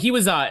cop. No, he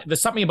was the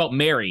Something About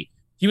Mary.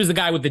 He was the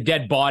guy with the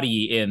dead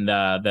body in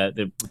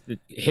the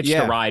Hitch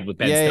to Ride with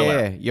Ben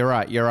Stiller.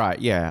 Yeah, you're right.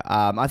 Yeah,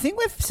 I think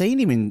we've seen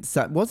him in.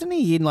 Wasn't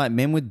he in like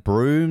Men with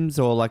Brooms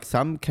or like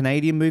some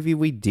Canadian movie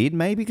we did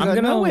maybe? Because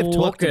I know we've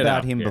talked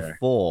about him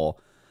before.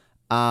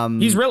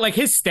 He's real. Like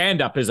his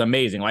stand-up is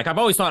amazing. Like I've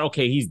always thought,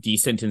 okay, he's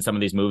decent in some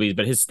of these movies,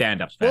 but his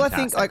stand-up's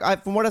fantastic. Well, I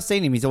think from what I've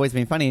seen him, he's always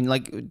been funny. And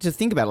like, just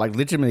think about it, like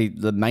literally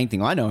the main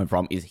thing I know him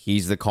from is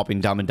he's the cop in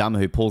Dumb and Dumber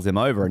who pulls him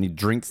over and he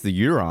drinks the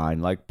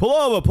urine. Like,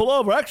 pull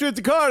over. Actually, it's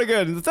a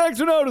cardigan. Thanks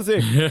for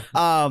noticing.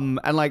 And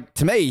like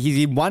to me,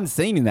 he's in one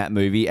scene in that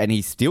movie and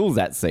he steals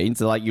that scene,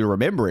 so like you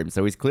remember him.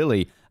 So he's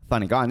clearly a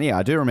funny guy. And yeah,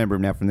 I do remember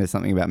him now from There's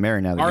Something About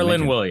Mary. Now that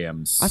Arlen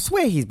Williams. I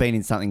swear he's been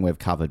in something we've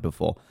covered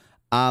before.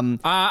 I'm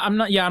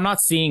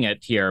not seeing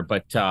it here,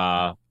 but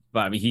I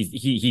mean,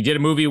 he did a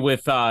movie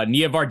with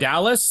Nia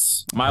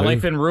Vardalos, My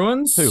Life in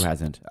Ruins. Who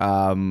hasn't?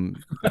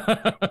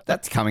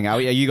 That's coming out.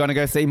 Are you going to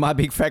go see My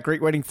Big Fat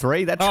Greek Wedding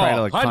 3? That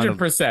trailer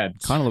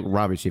 100%. Kind of look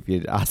rubbish if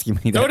you're asking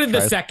me that. So did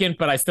the second,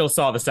 but I still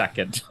saw the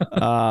second.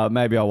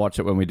 Maybe I'll watch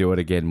it when we do it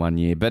again one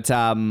year. But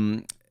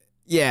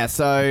yeah,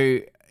 so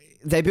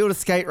they build a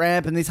skate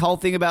ramp and this whole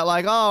thing about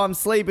like, oh, I'm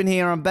sleeping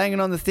here, I'm banging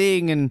on the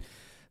thing and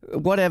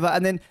whatever.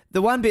 And then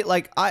the one bit,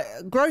 like,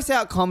 gross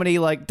out comedy,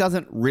 like,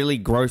 doesn't really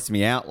gross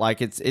me out.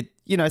 Like, it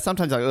you know,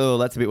 sometimes like, oh,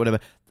 that's a bit whatever.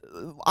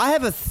 I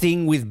have a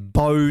thing with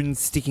bones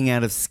sticking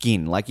out of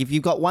skin. Like, if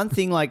you've got one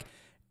thing, like,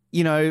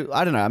 you know,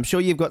 I don't know, I'm sure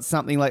you've got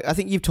something like, I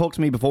think you've talked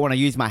to me before when I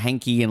use my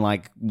hanky and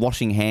like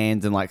washing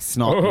hands and like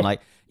snot and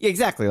like, yeah,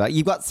 exactly. Like,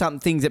 you've got some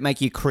things that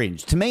make you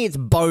cringe. To me, it's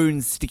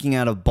bones sticking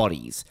out of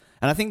bodies.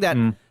 And I think that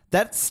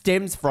that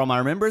stems from, I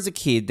remember as a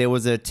kid, there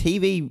was a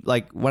TV,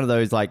 like one of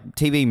those like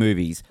TV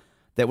movies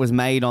that was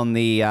made on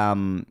the,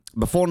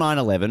 before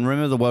 9/11.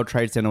 Remember the World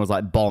Trade Center was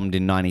like bombed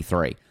in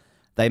 93.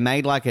 They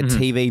made like a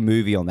TV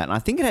movie on that. And I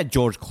think it had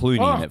George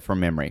Clooney in it from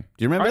memory.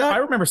 Do you remember that? I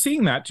remember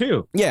seeing that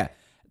too. Yeah.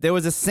 There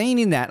was a scene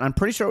in that, and I'm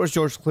pretty sure it was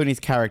George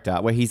Clooney's character,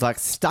 where he's like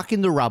stuck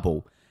in the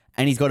rubble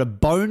and he's got a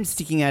bone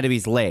sticking out of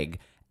his leg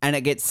and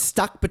it gets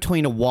stuck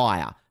between a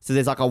wire. So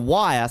there's like a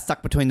wire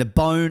stuck between the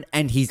bone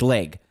and his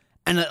leg.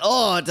 And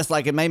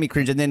it made me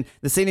cringe. And then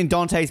the scene in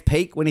Dante's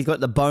Peak when he's got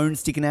the bone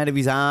sticking out of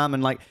his arm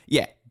and like,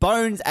 yeah,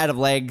 bones out of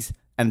legs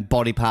and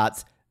body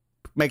parts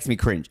makes me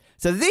cringe.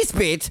 So this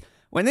bit,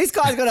 when this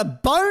guy's got a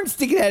bone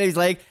sticking out of his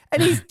leg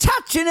and he's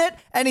touching it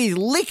and he's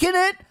licking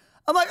it,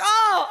 I'm like,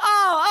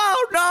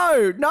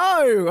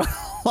 no.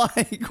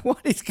 Like, what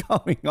is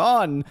going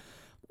on?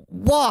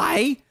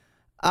 Why?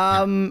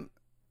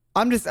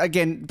 I'm just,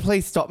 again,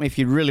 please stop me if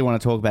you really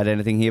want to talk about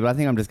anything here, but I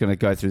think I'm just going to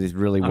go through this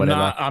really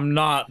whatever. I'm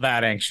not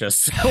that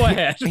anxious. Go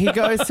ahead. He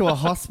goes to a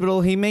hospital.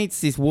 He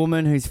meets this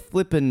woman who's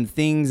flipping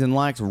things and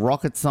likes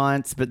rocket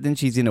science, but then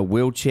she's in a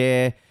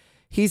wheelchair.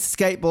 He's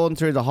skateboarding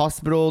through the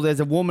hospital. There's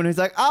a woman who's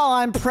like, oh,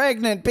 I'm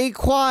pregnant. Be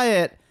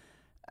quiet.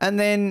 And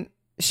then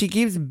she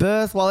gives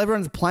birth while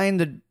everyone's playing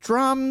the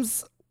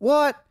drums.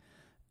 What?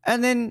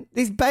 And then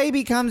this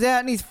baby comes out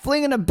and he's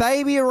flinging a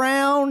baby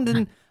around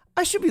and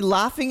I should be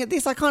laughing at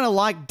this. I kind of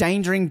like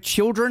endangering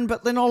children,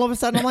 but then all of a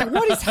sudden I'm like,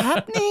 what is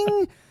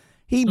happening?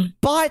 He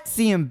bites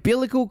the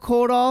umbilical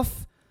cord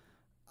off.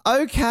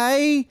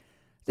 Okay.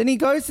 Then he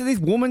goes to this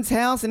woman's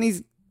house and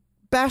he's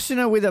bashing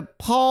her with a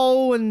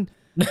pole and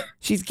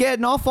she's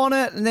getting off on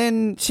it. And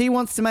then she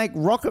wants to make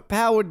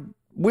rocket-powered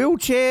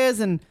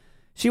wheelchairs and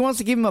she wants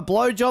to give him a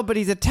blowjob, but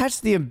he's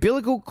attached the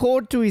umbilical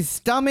cord to his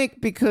stomach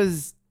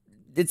because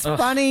it's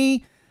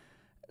funny.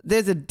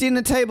 There's a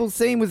dinner table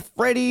scene with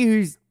Freddy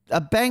who's a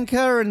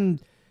banker,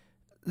 and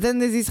then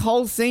there's this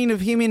whole scene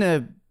of him in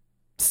a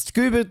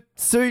scuba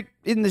suit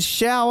in the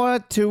shower,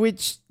 to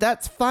which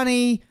that's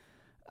funny.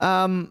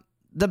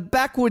 The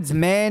backwards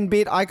man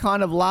bit I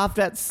kind of laughed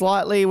at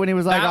slightly when he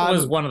was like, that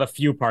was one of the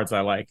few parts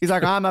I like. He's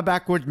like, I'm a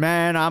backwards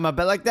man,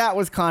 but like that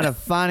was kind of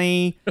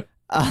funny.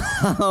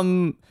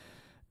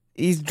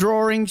 He's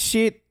drawing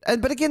shit,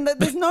 but again,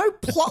 there's no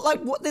plot.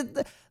 Like what?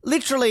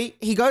 Literally,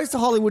 he goes to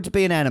Hollywood to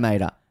be an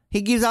animator.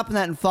 He gives up on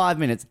that in 5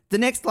 minutes. The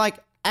next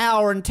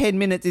hour and 10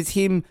 minutes is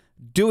him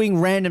doing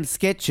random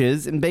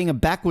sketches and being a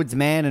backwards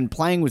man and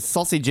playing with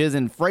sausages,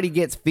 and Freddy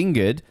gets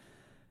fingered.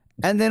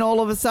 And then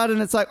all of a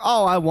sudden it's like,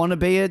 oh, I want to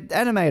be an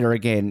animator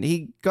again.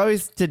 He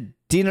goes to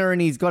dinner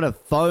and he's got a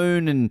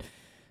phone and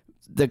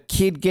the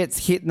kid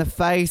gets hit in the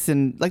face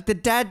and like the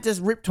dad just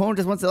Rip Torn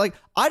just wants to like,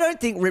 I don't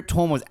think Rip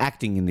Torn was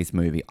acting in this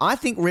movie. I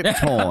think Rip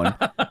Torn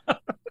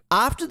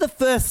after the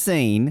first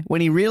scene,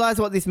 when he realized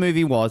what this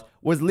movie was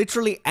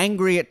literally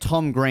angry at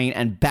Tom Green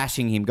and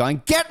bashing him,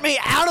 going, "Get me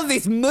out of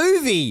this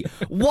movie!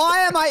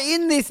 Why am I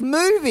in this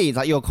movie?" It's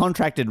like, "You're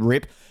contracted,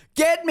 Rip.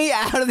 Get me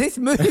out of this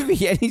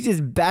movie." And he's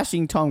just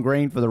bashing Tom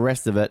Green for the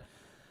rest of it.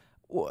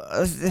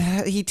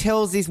 He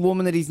tells this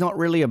woman that he's not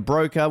really a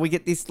broker. We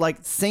get this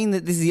like scene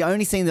that this is the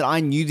only scene that I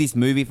knew this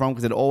movie from,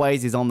 because it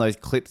always is on those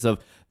clips of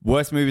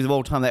worst movies of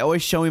all time. They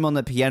always show him on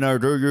the piano.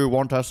 "Do you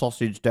want a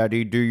sausage,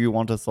 Daddy? Do you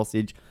want a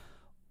sausage?"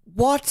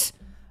 What?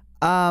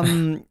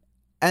 And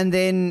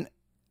then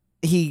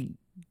he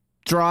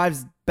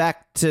drives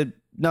back to...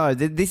 No,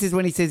 this is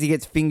when he says he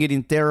gets fingered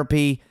in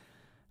therapy.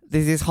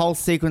 There's this whole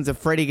sequence of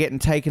Freddy getting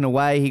taken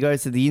away. He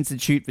goes to the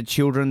Institute for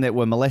Children that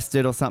were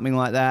molested or something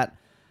like that.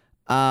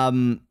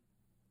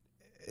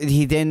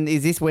 He then...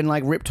 Is this when,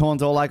 like, Rip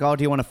Torn's all like, "Oh,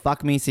 do you want to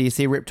fuck me?" So you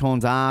see Rip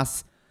Torn's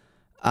ass.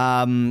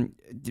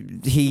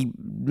 He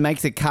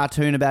makes a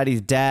cartoon about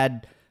his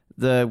dad.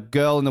 The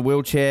girl in the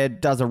wheelchair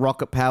does a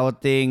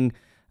rocket-powered thing.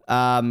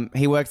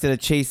 He works at a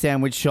cheese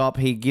sandwich shop.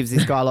 He gives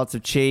this guy lots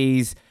of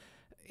cheese.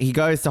 He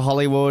goes to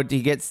Hollywood.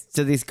 He gets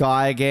to this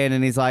guy again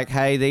and he's like,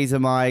 "Hey, these are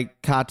my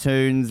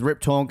cartoons." Rip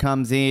Torn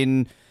comes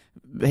in.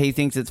 He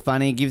thinks it's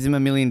funny. Gives him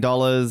 $1 million.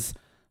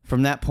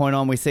 From that point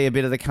on, we see a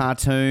bit of the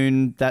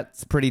cartoon.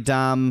 That's pretty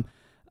dumb.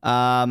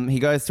 He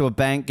goes to a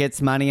bank,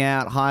 gets money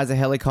out, hires a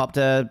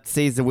helicopter,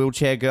 sees the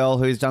wheelchair girl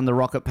who's done the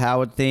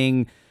rocket-powered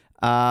thing.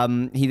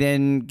 He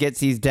then gets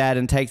his dad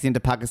and takes him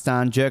to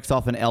Pakistan, jerks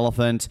off an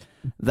elephant.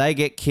 They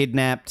get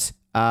kidnapped.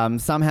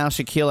 Somehow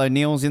Shaquille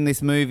O'Neal's in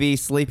this movie,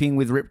 sleeping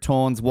with Rip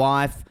Torn's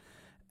wife.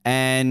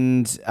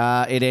 And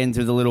it ends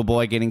with a little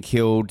boy getting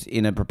killed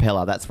in a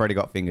propeller. That's Freddy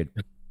Got Fingered.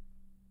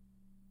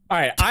 All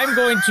right, I'm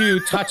going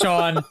to touch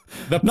on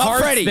the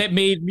parts Freddy. that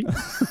made me...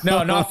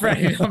 No, not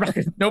Freddy.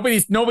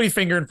 Nobody's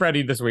fingering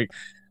Freddy this week.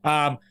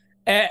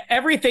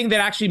 Everything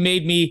that actually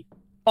made me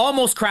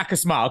almost crack a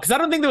smile, because I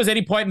don't think there was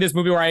any point in this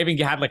movie where I even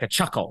had like a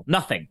chuckle.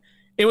 Nothing.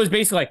 It was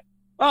basically like,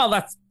 "Oh,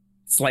 that's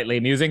slightly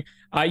amusing."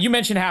 You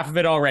mentioned half of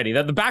it already.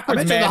 The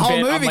backwards I man mentioned the whole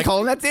bit, movie, like,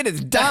 Colin. That's it.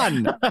 It's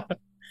done.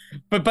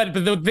 but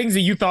the things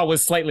that you thought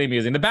was slightly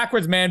amusing. The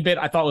backwards man bit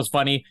I thought was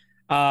funny.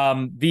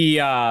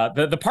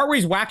 The part where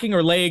he's whacking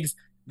her legs,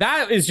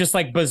 that is just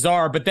like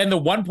bizarre. But then the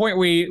one point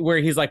where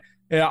he's like,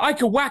 "Yeah, I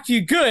could whack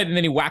you good," and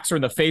then he whacks her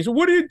in the face.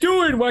 "What are you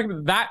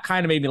doing?" That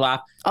kind of made me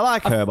laugh. I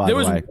like her, by the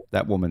way.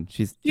 That woman.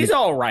 She's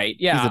all right.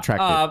 Yeah. She's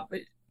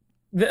attractive.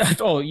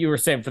 You were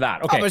saying for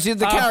that. Okay. Oh, but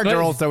the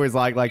character also is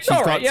like she's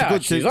all got right, yeah,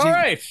 good. she's all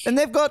right. And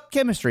they've got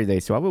chemistry,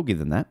 these two. I will give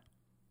them that.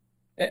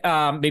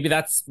 Maybe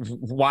that's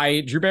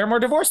why Drew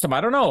Barrymore divorced him.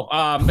 I don't know.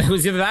 It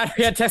was either that or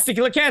he had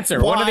testicular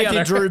cancer. One or the other.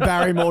 Why did Drew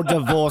Barrymore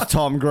divorce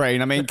Tom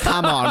Green? I mean,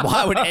 come on.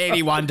 Why would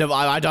anyone divorce?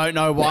 I don't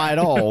know why at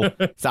all.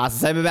 It's the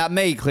same about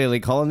me, clearly,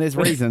 Colin. There's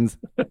reasons.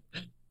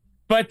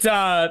 But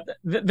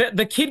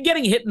the kid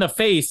getting hit in the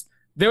face,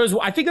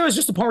 I think there was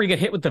just a point where you get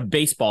hit with the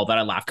baseball that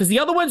I laughed, because the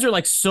other ones are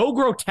like so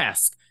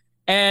grotesque.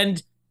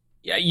 And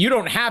you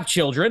don't have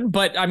children,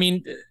 but I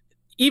mean,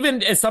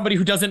 even as somebody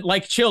who doesn't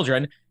like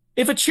children,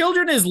 if a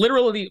children is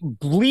literally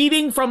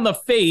bleeding from the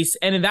face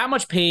and in that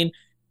much pain,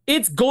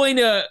 it's going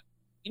to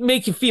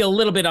make you feel a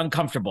little bit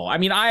uncomfortable. I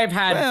mean, I've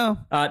had...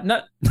 I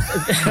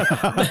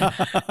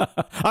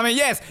mean,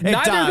 yes, it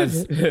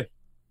does.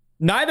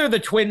 Neither of the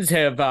twins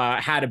have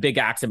had a big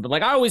accident, but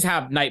like I always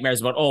have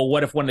nightmares about, oh,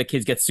 what if one of the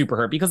kids gets super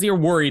hurt? Because you're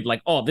worried,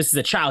 like, oh, this is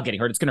a child getting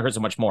hurt. It's going to hurt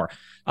so much more.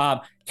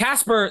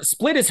 Casper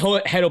split his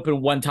head open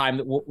one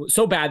time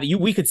so bad that you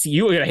would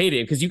have hated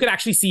it because you could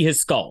actually see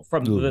his skull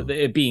from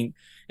it being,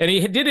 and he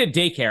did it at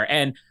daycare.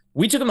 And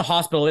we took him to the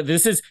hospital.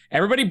 This is,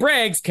 everybody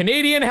brags,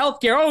 Canadian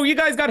healthcare. Oh, you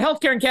guys got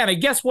healthcare in Canada.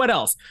 Guess what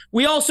else?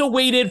 We also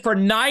waited for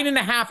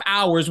 9.5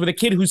 hours with a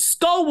kid whose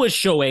skull was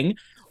showing.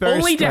 Very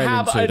only to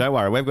have don't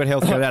worry, we've got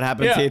healthcare that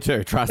happens here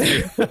too. Trust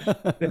me.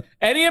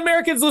 Any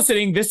Americans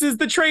listening, this is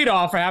the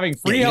trade-off for having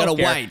free healthcare.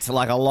 You gotta wait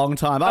like a long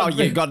time. Oh,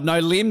 you've got no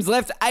limbs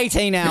left.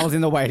 18 hours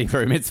in the waiting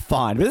room. It's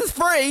fine, but it's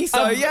free,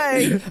 so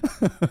yay.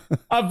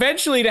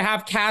 Eventually, to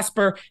have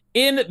Casper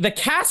in the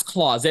cast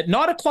closet,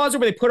 not a closet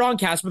where they put on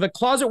Casper, the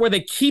closet where they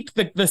keep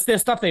the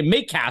stuff they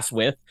make cast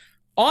with,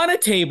 on a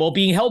table,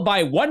 being held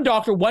by one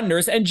doctor, one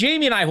nurse, and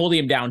Jamie and I holding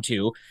him down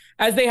too,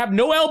 as they have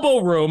no elbow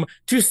room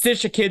to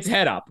stitch a kid's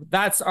head up.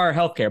 That's our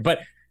healthcare. But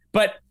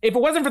if it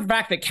wasn't for the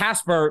fact that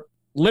Casper,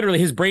 literally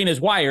his brain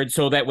is wired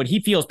so that when he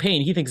feels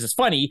pain, he thinks it's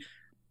funny.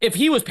 If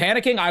he was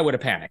panicking, I would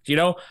have panicked, you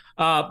know?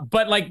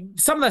 But like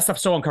some of that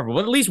stuff's so uncomfortable.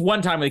 But at least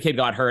one time when the kid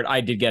got hurt,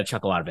 I did get a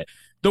chuckle out of it.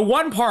 The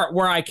one part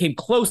where I came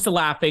close to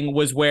laughing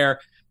was where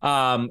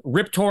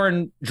Rip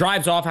Torn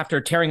drives off after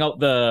tearing out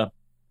the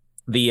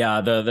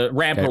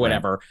ramp or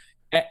whatever.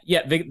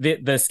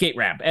 The skate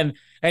ramp. And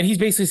he's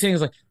basically saying,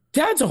 he's like,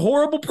 Dad's a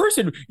horrible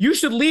person. You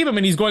should leave him.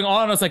 And he's going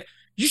on. I was like,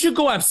 you should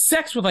go have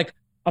sex with like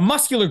a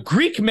muscular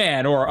Greek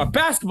man or a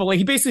basketball. Like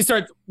he basically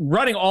starts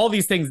running all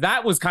these things.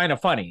 That was kind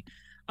of funny.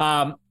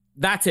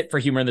 That's it for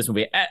humor in this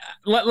movie.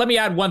 Let me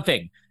add one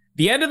thing.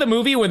 The end of the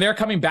movie when they're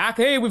coming back,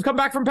 hey, we've come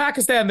back from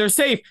Pakistan, they're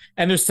safe.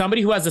 And there's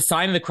somebody who has a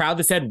sign in the crowd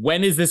that said,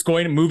 when is this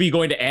movie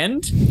going to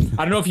end?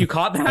 I don't know if you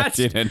caught that. I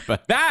didn't,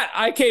 but that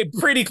I came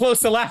pretty close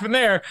to laughing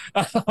there.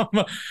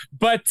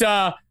 But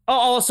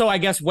also, I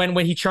guess when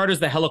he charters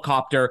the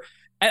helicopter,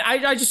 and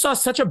I just saw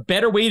such a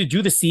better way to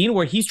do the scene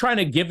where he's trying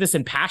to give this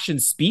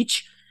impassioned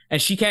speech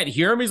and she can't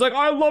hear him. He's like,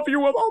 I love you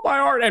with all my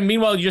heart. And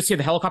meanwhile, you just hear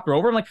the helicopter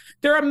over. I'm like,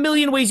 there are a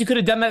million ways you could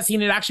have done that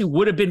scene. It actually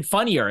would have been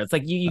funnier. It's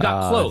like you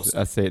got close.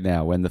 I see it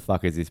now. When the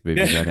fuck is this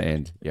movie going to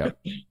end? Yep.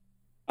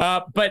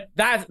 But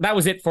that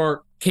was it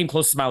for Came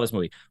Close to Smile, this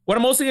movie. What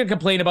I'm mostly going to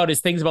complain about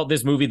is things about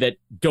this movie that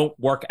don't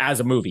work as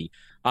a movie.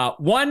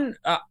 One,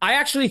 I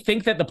actually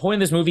think that the point of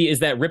this movie is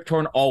that Rip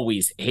Torn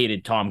always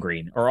hated Tom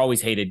Green, or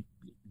always hated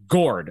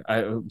Gord.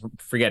 I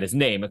forget his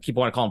name. I keep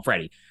wanting to call him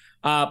Freddy.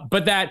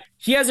 But that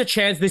he has a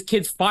chance. This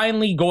kid's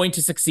finally going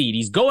to succeed.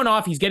 He's going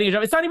off. He's getting a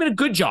job. It's not even a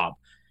good job.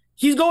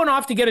 He's going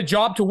off to get a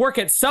job to work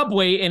at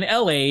Subway in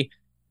LA.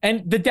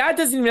 And the dad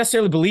doesn't even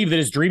necessarily believe that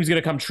his dream's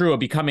going to come true of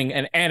becoming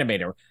an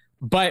animator.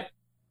 But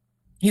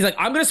he's like,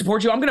 I'm going to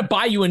support you. I'm going to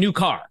buy you a new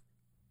car.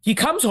 He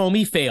comes home.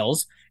 He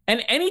fails.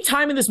 And any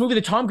time in this movie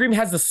that Tom Green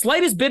has the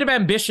slightest bit of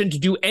ambition to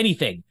do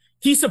anything,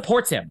 he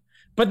supports him.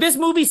 But this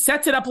movie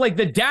sets it up like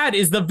the dad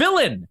is the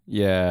villain.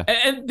 Yeah.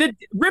 And the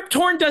Rip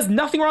Torn does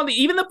nothing wrong.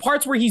 Even the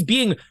parts where he's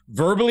being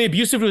verbally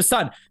abusive to his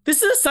son.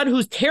 This is a son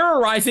who's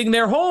terrorizing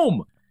their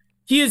home.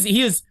 He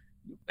is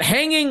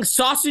hanging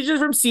sausages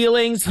from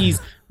ceilings.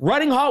 He's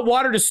running hot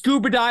water to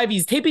scuba dive.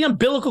 He's taping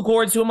umbilical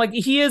cords to him. Like,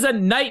 he is a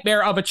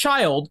nightmare of a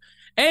child.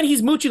 And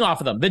he's mooching off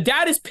of them. The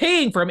dad is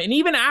paying for him. And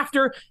even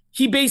after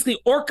he basically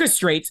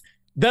orchestrates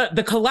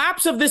the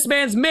collapse of this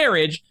man's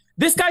marriage,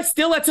 this guy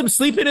still lets him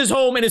sleep in his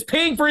home and is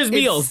paying for his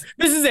meals.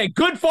 This is a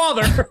good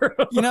father.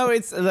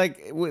 It's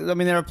like, I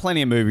mean, there are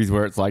plenty of movies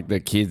where it's like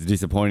the kids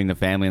disappointing the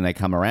family and they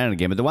come around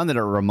again. But the one that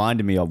it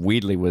reminded me of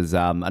weirdly was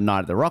A Night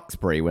at the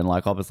Roxbury, when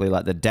like obviously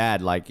like the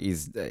dad like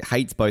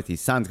hates both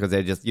his sons because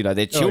they're just,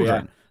 they're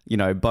children. Oh,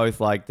 yeah. Both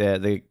like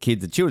the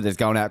kids are children. They're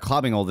going out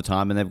clubbing all the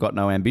time and they've got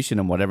no ambition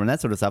and whatever and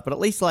that sort of stuff. But at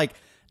least like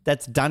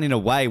that's done in a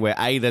way where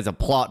A, there's a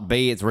plot,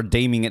 B, it's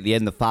redeeming at the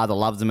end. The father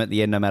loves them at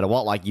the end no matter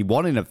what, like you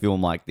want in a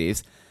film like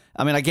this.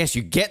 I mean, I guess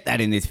you get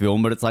that in this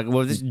film, but it's like,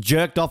 well, just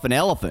jerked off an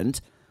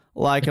elephant.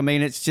 Like, I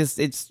mean,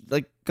 it's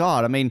like,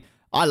 God, I mean,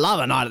 I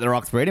love A Night at the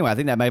Roxbury anyway. I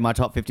think that made my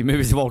top 50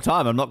 movies of all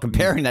time. I'm not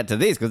comparing that to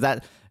this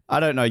because I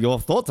don't know your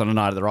thoughts on A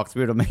Night at the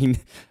Roxbury. I mean,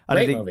 I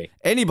don't think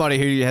anybody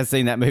who has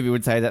seen that movie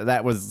would say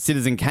that was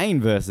Citizen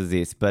Kane versus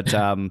this, but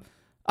I don't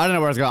know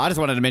where I was going. I just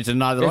wanted to mention A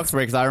Night at the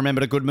Roxbury because I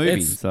remembered a good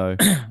movie. So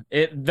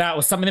that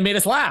was something that made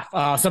us laugh.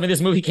 Something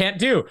this movie can't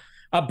do.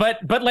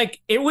 But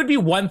like, it would be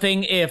one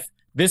thing if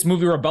this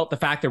movie were about the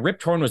fact that Rip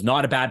Torn was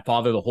not a bad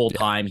father the whole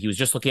time. He was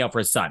just looking out for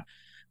his son.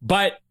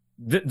 But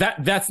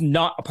that's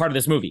not a part of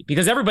this movie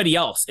because everybody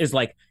else is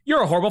like,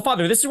 you're a horrible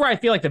father. This is where I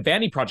feel like the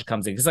Vanity Project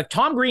comes in. Because like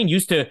Tom Green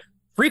used to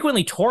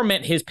frequently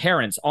torment his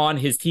parents on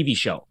his TV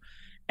show.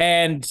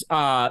 And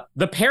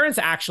the parents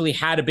actually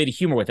had a bit of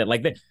humor with it.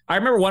 Like I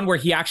remember one where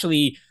he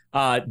actually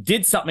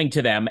did something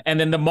to them. And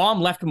then the mom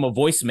left him a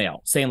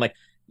voicemail saying like,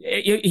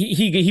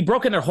 he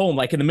broke in their home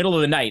like in the middle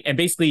of the night and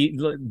basically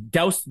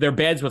doused their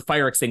beds with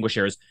fire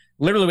extinguishers,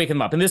 literally waking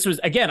them up. And this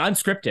was, again,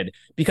 unscripted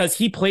because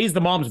he plays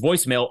the mom's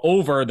voicemail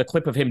over the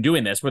clip of him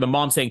doing this, where the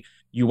mom's saying,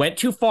 you went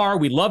too far.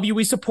 We love you.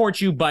 We support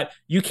you, but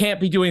you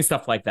can't be doing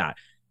stuff like that.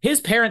 His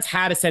parents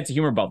had a sense of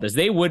humor about this.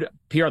 They would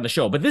appear on the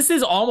show, but this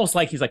is almost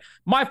like he's like,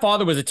 my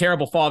father was a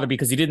terrible father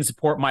because he didn't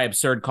support my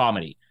absurd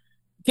comedy.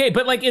 Okay,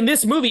 but like in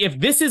this movie, if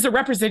this is a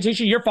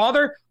representation of your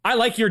father, I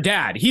like your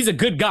dad. He's a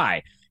good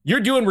guy. You're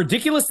doing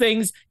ridiculous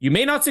things. You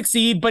may not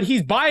succeed, but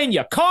he's buying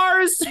you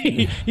cars.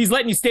 He's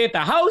letting you stay at the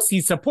house.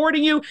 He's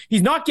supporting you.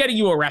 He's not getting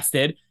you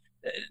arrested.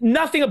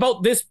 Nothing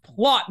about this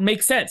plot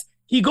makes sense.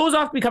 He goes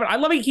off to become, I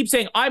love how he keeps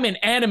saying, I'm an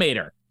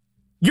animator.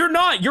 You're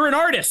not. You're an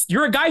artist.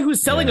 You're a guy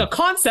who's selling a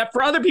concept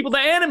for other people to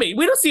animate.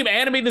 We don't see him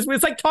animate this movie.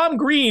 It's like Tom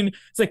Green.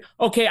 It's like,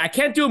 okay, I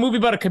can't do a movie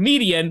about a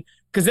comedian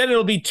because then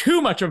it'll be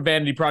too much of a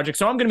vanity project.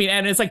 So I'm going to be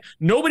an animator. It's like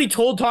nobody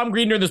told Tom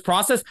Green during this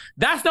process.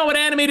 That's not what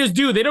animators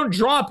do. They don't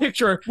draw a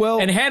picture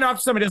and hand off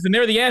to somebody else, and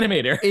they're the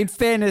animator. In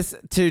fairness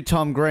to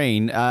Tom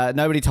Green,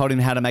 nobody told him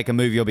how to make a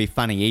movie or be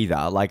funny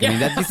either. Like, I mean,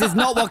 this is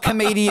not what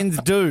comedians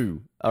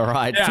do. All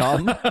right,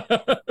 Tom.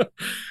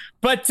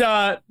 But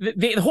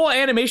the whole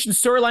animation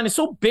storyline is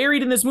so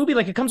buried in this movie.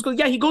 Like,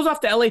 he goes off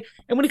to LA,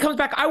 and when he comes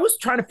back, I was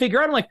trying to figure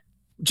out, I'm like,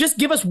 just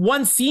give us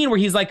one scene where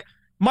he's like,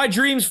 my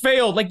dreams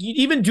failed. Like, you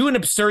even do an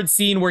absurd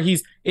scene where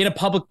he's in a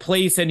public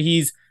place and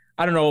he's,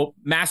 I don't know,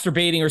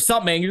 masturbating or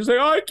something. You're just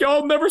like,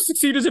 I'll never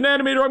succeed as an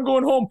animator. I'm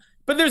going home.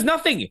 But there's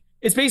nothing.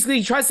 It's basically,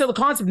 he tries to sell the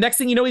concept. Next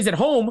thing you know, he's at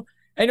home.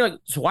 And you're like,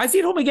 so why is he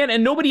at home again?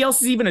 And nobody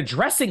else is even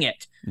addressing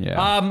it.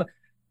 Yeah.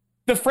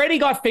 The Freddy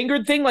got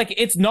fingered thing, like,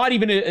 it's not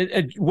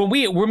even when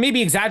we're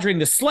maybe exaggerating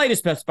the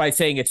slightest bit by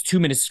saying it's 2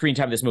 minutes screen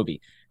time in this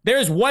movie.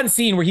 There's one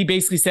scene where he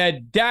basically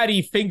said,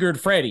 Daddy fingered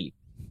Freddy.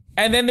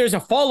 And then there's a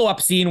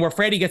follow-up scene where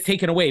Freddy gets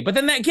taken away. But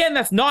then again,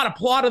 that's not a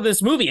plot of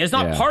this movie. It's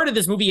not part of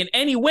this movie in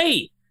any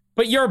way.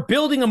 But you're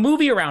building a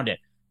movie around it.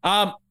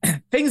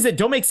 things that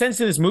don't make sense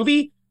in this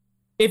movie.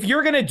 If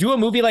you're going to do a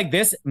movie like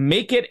this,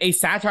 make it a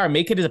satire,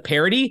 make it as a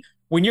parody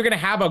when you're going to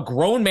have a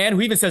grown man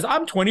who even says,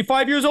 I'm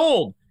 25 years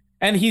old.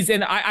 And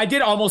I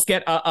did almost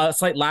get a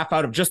slight laugh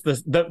out of just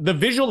the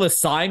visual, the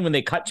sign when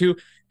they cut to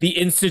the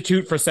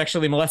Institute for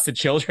Sexually Molested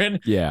Children.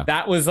 Yeah.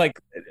 That was like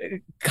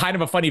kind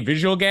of a funny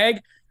visual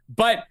gag.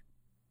 But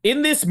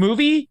in this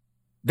movie,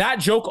 that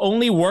joke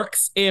only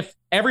works if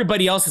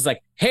everybody else is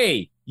like,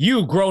 hey,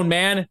 you grown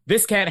man,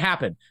 this can't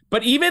happen.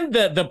 But even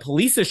the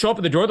police that show up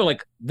at the door, they're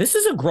like, this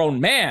is a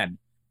grown man.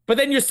 But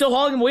then you're still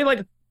hauling him away.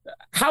 Like,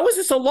 how is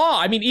this a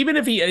law? I mean, even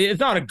if it's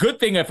not a good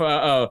thing if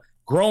a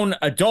grown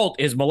adult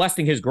is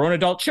molesting his grown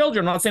adult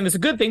children. I'm not saying it's a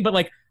good thing, but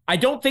like, I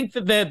don't think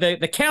that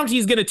the county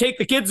is going to take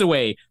the kids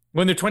away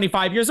when they're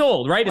 25 years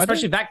old, right?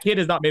 Especially if that kid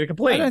has not made a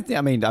complaint.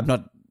 I'm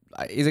not.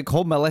 Is it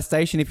called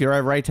molestation if you're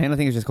over 18? I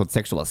think it's just called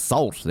sexual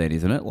assault then,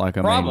 isn't it? Like,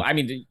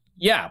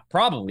 Yeah,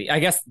 probably. I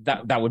guess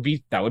that would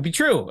be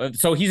true.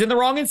 So he's in the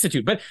wrong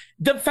institute. But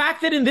the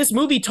fact that in this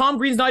movie, Tom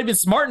Green's not even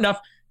smart enough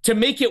to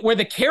make it where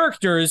the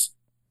characters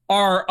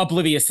are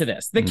oblivious to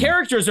this. The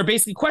characters are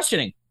basically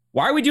questioning,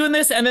 why are we doing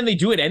this? And then they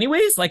do it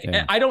anyways. Like,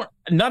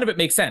 none of it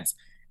makes sense.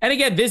 And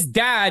again, this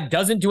dad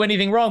doesn't do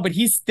anything wrong, but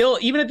he's still,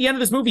 even at the end of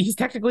this movie, he's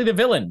technically the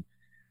villain.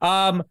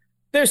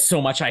 There's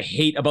so much I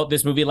hate about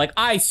this movie. Like,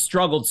 I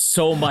struggled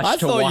so much to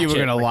watch it. I thought you were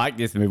going to like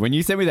this movie. When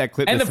you sent me that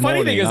clip this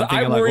morning,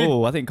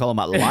 I think Colin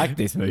might like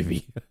this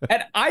movie.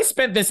 And I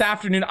spent this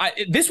afternoon,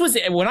 this was,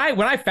 when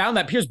I found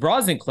that Pierce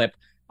Brosnan clip,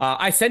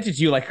 I sent it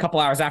to you like a couple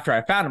hours after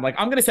I found him. Like,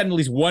 I'm going to send at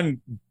least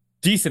one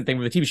decent thing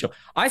with the TV show.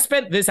 I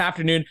spent this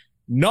afternoon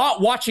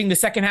not watching the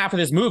second half of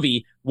this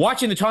movie,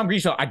 watching the Tom Green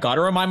show. I got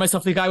to remind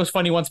myself the guy was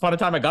funny once upon a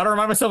time. I got to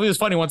remind myself he was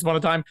funny once upon a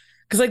time.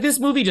 Because like this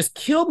movie just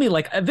killed me.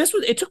 Like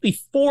it took me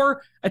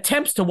 4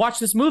 attempts to watch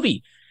this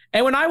movie.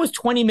 And when I was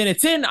 20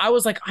 minutes in, I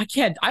was like, I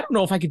don't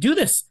know if I could do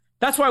this.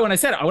 That's why when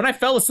I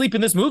fell asleep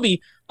in this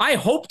movie, I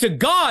hope to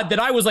God that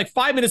I was like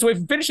 5 minutes away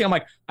from finishing. I'm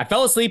like, I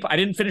fell asleep. I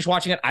didn't finish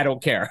watching it. I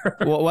don't care.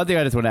 Well, one thing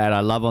I just want to add, I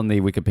love on the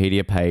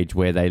Wikipedia page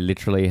where they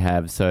literally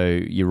have, so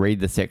you read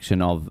the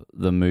section of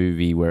the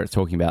movie where it's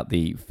talking about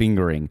the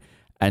fingering,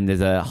 and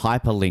there's a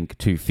hyperlink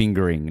to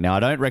fingering. Now, I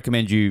don't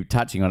recommend you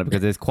touching on it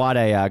because there's quite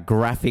a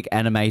graphic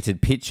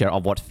animated picture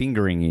of what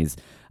fingering is.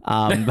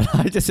 But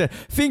I just said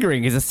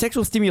fingering is a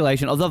sexual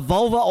stimulation of the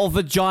vulva or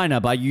vagina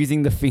by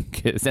using the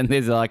fingers, and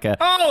there's like a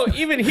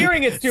even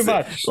hearing it's too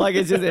much. Like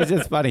it's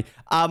just funny.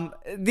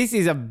 This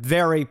is a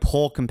very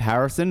poor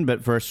comparison,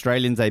 but for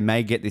Australians they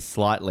may get this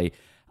slightly.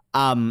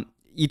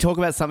 You talk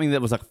about something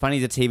that was like funny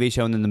as a TV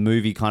show, and then the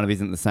movie kind of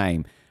isn't the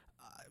same.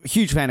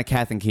 Huge fan of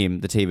Kath and Kim,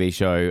 the TV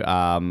show.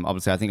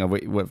 Obviously, I think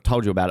we've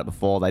told you about it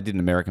before. They did an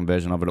American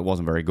version of it. It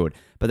wasn't very good.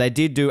 But they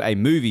did do a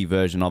movie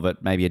version of it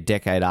maybe a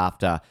decade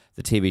after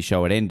the TV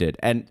show had ended.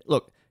 And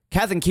look,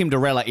 Kath and Kim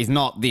Dorella is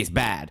not this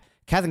bad.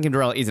 Kath and Kim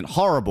Dorella isn't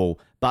horrible,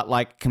 but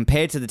like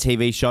compared to the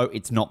TV show,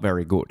 it's not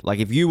very good. Like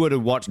if you were to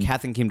watch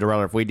Kath and Kim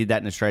Dorella, if we did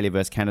that in Australia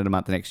versus Canada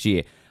month the next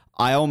year,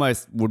 I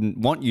almost wouldn't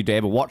want you to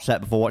ever watch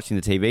that before watching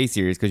the TV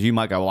series because you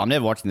might go, well, I'm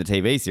never watching the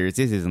TV series.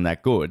 This isn't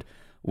that good.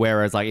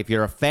 Whereas, like, if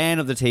you're a fan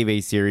of the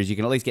TV series, you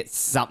can at least get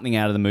something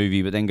out of the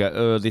movie, but then go,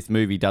 oh, this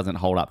movie doesn't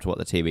hold up to what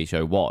the TV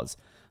show was.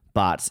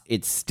 But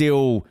it's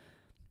still,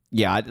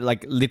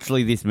 like,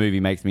 literally this movie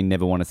makes me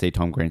never want to see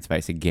Tom Green's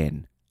face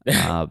again.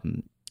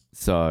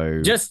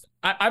 So...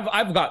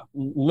 I've got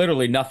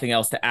literally nothing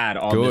else to add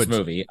on this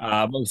movie.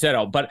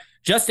 But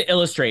just to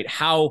illustrate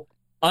how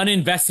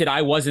uninvested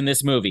I was in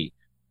this movie,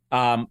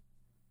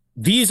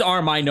 these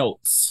are my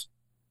notes,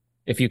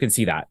 if you can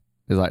see that.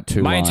 There's like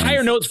 2 My lines.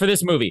 entire notes for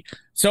this movie.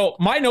 So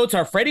my notes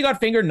are Freddy got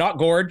fingered, not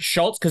gored.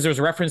 Schultz, because there's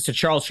a reference to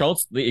Charles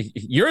Schultz.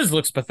 Yours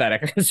looks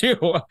pathetic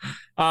too.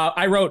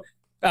 I wrote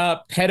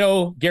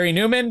pedo Gary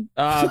Newman.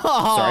 Sorry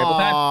about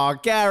that. Oh,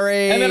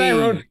 Gary. And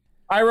then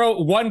I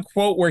wrote one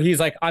quote where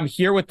he's like, I'm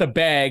here with the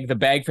bag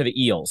for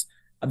the eels.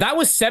 That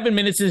was 7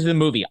 minutes into the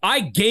movie. I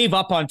gave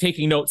up on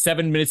taking notes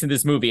 7 minutes into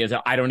this movie as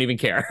I don't even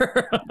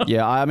care.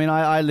 Yeah, I mean,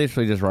 I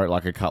literally just wrote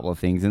like a couple of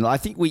things. And I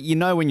think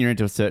when you're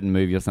into a certain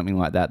movie or something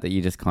like that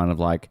you just kind of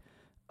like,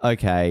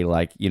 okay,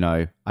 like,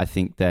 I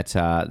think that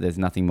there's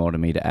nothing more to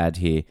me to add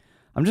here.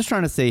 I'm just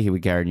trying to see here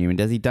with Gary Newman.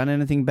 Has he done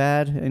anything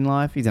bad in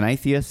life? He's an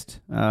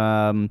atheist,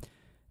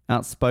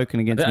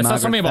 outspoken against Margaret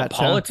something about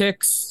Thatcher.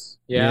 Politics.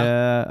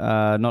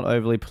 Yeah. Not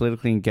overly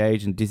politically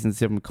engaged and distanced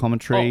from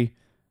commentary.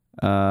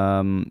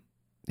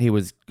 He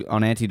was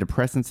on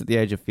antidepressants at the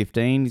age of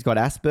 15. He's got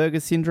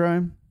Asperger's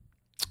syndrome.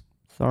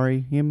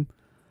 Sorry, him.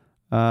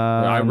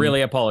 I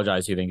really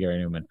apologize to you, then, Gary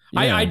Newman.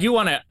 Yeah. I do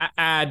want to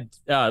add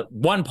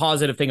one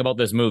positive thing about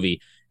this movie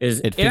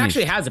is it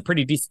actually has a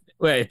pretty decent.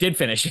 Well, it did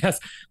finish, yes,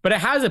 but it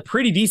has a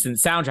pretty decent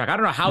soundtrack. I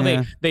don't know how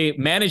they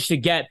managed to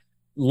get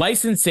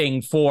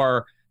licensing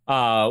for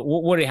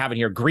what do you have in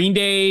here? Green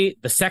Day,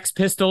 the Sex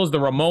Pistols, the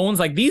Ramones.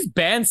 Like these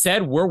bands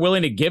said, we're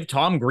willing to give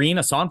Tom Green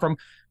a song from.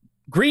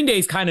 Green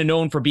Day's kind of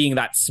known for being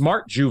that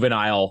smart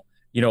juvenile,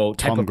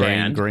 type of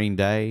band. Green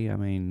Day. I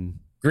mean,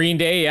 Green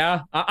Day,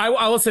 yeah. I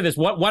will say this.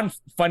 One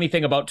funny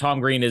thing about Tom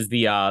Green is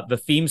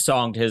the theme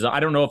song to his. I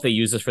don't know if they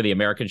use this for the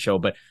American show,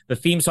 but the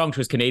theme song to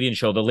his Canadian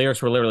show, the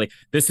lyrics were literally,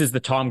 "This is the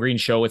Tom Green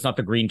show. It's not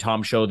the Green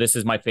Tom show. This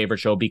is my favorite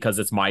show because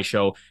it's my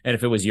show. And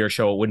if it was your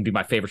show, it wouldn't be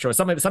my favorite show."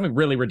 Something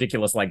really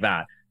ridiculous like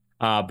that.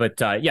 But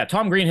yeah,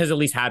 Tom Green has at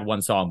least had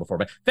one song before.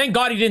 But thank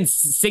God he didn't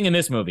sing in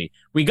this movie.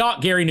 We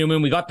got Gary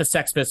Newman, we got the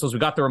Sex Pistols, we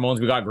got the Ramones,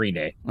 we got Green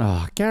Day.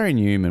 Oh, Gary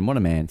Newman, what a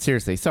man.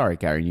 Seriously, sorry,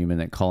 Gary Newman,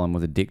 that Colin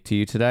was a dick to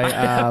you today.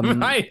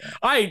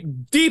 I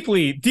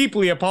deeply,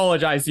 deeply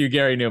apologize to you,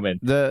 Gary Newman.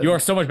 You are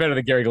so much better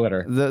than Gary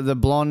Glitter. The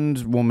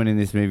blonde woman in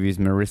this movie is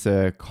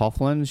Marissa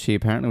Coughlan. She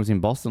apparently was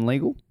in Boston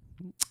Legal.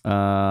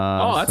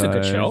 That's a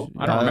good show.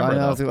 I don't remember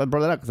that. I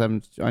brought that up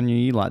because I knew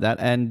you like that.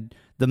 And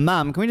the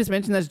mum, can we just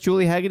mention that's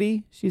Julie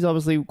Haggerty? She's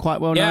obviously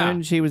quite well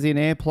known. She was in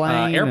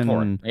Airplane.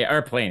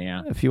 Airplane,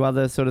 yeah. A few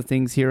other sort of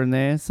things here and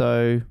there.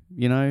 So,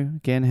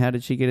 again, how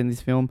did she get in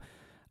this film?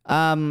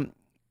 My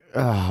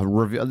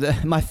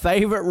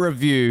favorite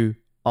review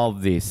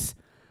of this,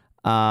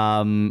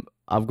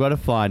 I've got to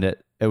find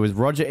it. It was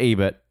Roger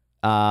Ebert.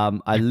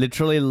 I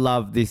literally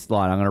love this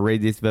line. I'm going to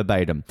read this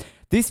verbatim.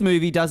 "This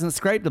movie doesn't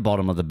scrape the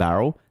bottom of the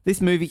barrel. This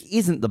movie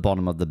isn't the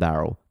bottom of the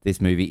barrel. This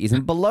movie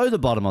isn't below the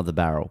bottom of the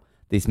barrel.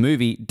 This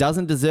movie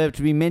doesn't deserve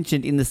to be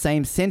mentioned in the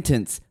same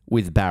sentence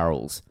with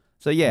barrels."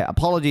 So yeah,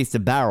 apologies to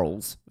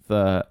barrels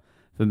for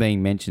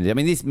being mentioned. I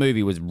mean, this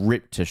movie was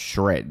ripped to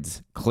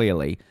shreds,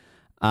 clearly.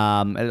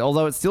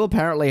 Although it still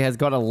apparently has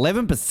got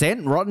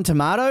 11% Rotten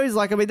Tomatoes.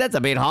 That's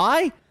a bit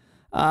high.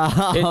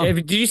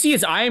 Did you see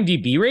its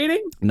IMDb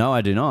rating? No,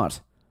 I do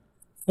not.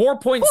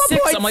 4.6.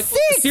 I'm like,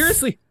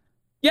 seriously?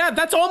 Yeah,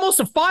 that's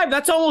almost a 5.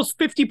 That's almost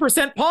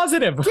 50%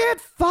 positive.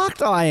 Get fucked,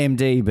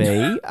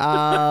 IMDb.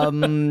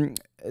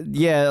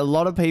 Yeah, a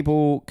lot of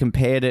people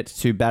compared it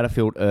to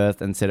Battlefield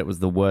Earth and said it was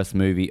the worst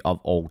movie of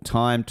all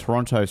time.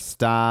 Toronto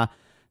Star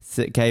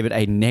gave it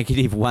a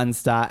negative 1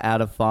 star out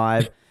of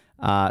 5.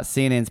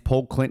 CNN's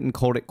Paul Clinton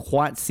called it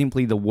quite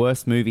simply the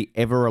worst movie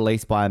ever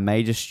released by a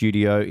major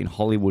studio in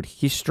Hollywood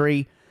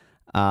history.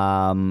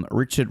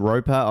 Richard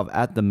Roper of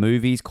At the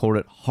Movies called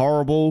it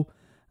horrible.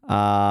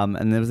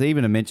 And there was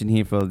even a mention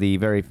here for the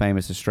very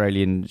famous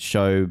Australian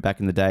show back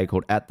in the day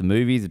called At the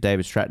Movies of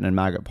David Stratton and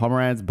Margaret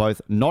Pomeranz,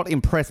 both not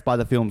impressed by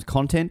the film's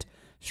content.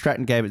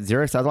 Stratton gave it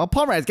 0 stars, while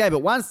Pomeranz gave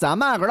it 1 star.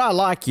 Margaret, I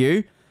like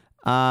you.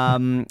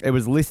 It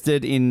was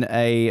listed in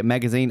a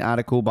magazine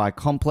article by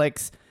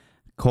Complex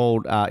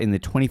called in the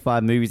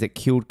 25 movies that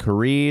killed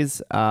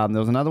careers. There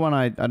was another one,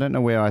 I don't know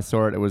where I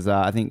saw it. It was,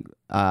 I think,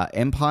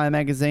 Empire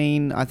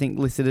magazine, I think,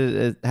 listed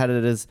it, had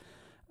it as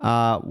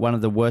one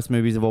of the worst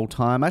movies of all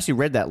time. I actually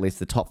read that list,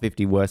 the top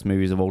 50 worst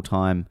movies of all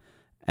time.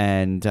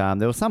 And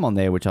there was some on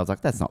there which I was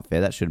like, that's not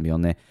fair. That shouldn't be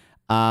on there.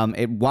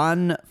 It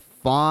won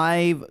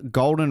 5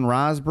 Golden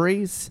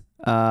Raspberries.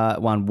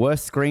 Won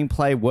worst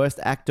screenplay, worst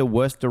actor,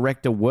 worst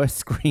director, worst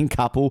screen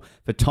couple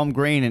for Tom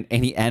Green and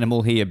any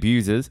animal he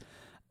abuses.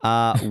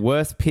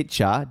 Worst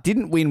picture.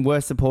 Didn't win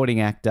worst supporting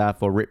actor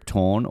for Rip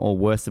Torn or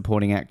worst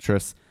supporting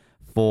actress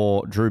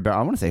for Drew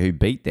Barrymore. I want to say who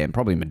beat them.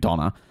 Probably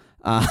Madonna.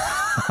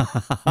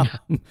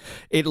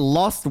 It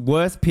lost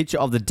worst picture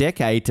of the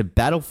decade to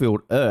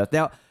Battlefield Earth.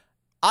 Now,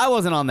 I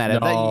wasn't on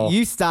that. No.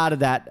 You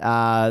started that.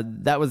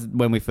 That was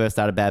when we first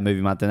started Bad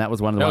Movie Month, and that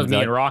was one of the ones. That was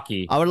me and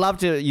Rocky. I would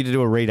love you to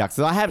do a redux.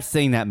 So I have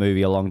seen that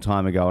movie a long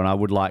time ago, and I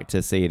would like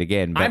to see it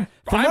again. But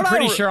I'm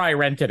pretty sure I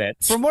rented it.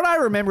 From what I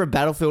remember of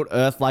Battlefield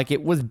Earth,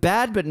 it was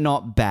bad, but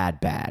not bad.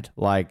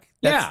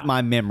 That's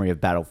my memory of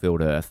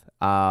Battlefield Earth.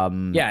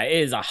 Yeah,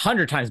 it is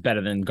 100 times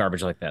better than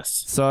garbage like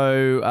this.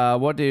 So,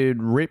 what did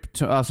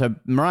so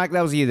Mariah,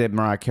 that was the year that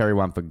Mariah Carey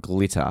won for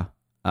Glitter.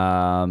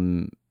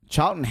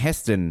 Charlton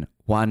Heston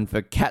won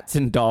for Cats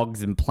and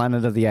Dogs and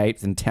Planet of the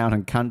Apes and Town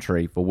and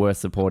Country for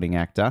Worst Supporting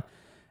Actor.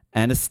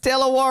 And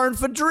Stella Warren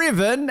for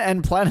Driven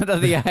and Planet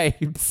of the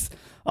Apes.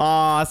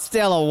 Oh,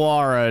 Stella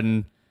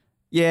Warren.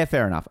 Yeah,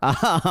 fair enough.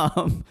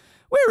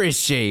 Where is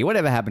she?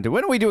 Whatever happened to her?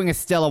 When are we doing a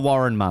Stella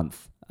Warren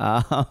month? We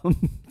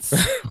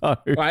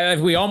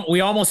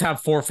almost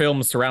have 4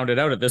 films to round it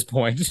out at this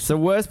point. So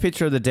worst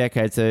picture of the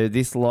decade. So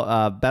this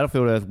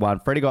Battlefield Earth won.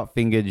 Freddy Got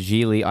Fingered,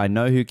 Gigli, I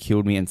Know Who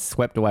Killed Me, and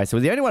Swept Away. So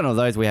the only one of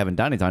those we haven't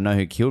done is I Know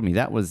Who Killed Me.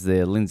 That was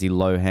the Lindsay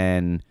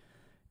Lohan.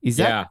 Is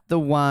that the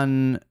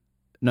one?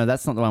 No,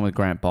 that's not the one with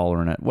Grant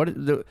Bowler in it.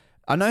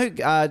 I know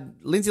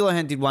Lindsay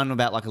Lohan did one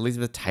about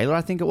Elizabeth Taylor,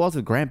 I think it was,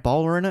 with Grant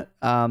Bowler in it.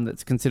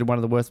 That's considered one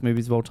of the worst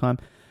movies of all time.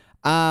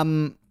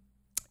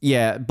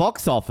 Yeah,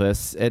 box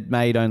office, it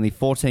made only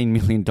 $14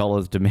 million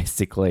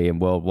domestically and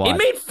worldwide. It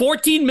made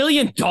 $14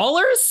 million?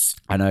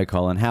 I know,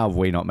 Colin. How have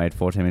we not made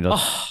 $14 million?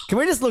 Can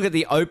we just look at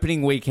the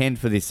opening weekend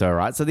for this, all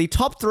right? So the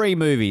top 3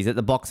 movies at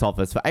the box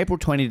office for April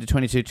 20 to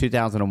 22,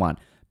 2001.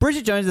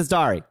 Bridget Jones's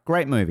Diary,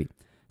 great movie.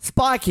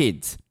 Spy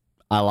Kids,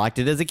 I liked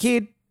it as a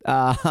kid.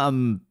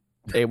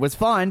 It was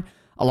fine.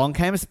 Along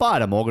Came a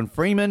Spider, Morgan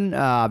Freeman.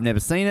 I've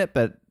never seen it,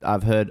 but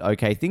I've heard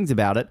okay things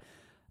about it.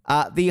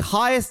 The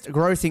highest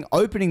grossing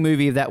opening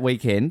movie of that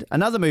weekend,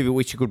 another movie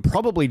which you could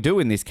probably do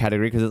in this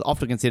category because it's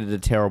often considered a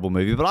terrible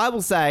movie, but I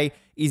will say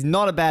is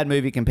not a bad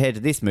movie compared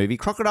to this movie,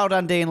 Crocodile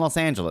Dundee in Los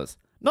Angeles.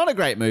 Not a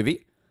great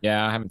movie.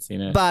 Yeah, I haven't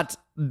seen it. But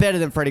better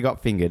than Freddy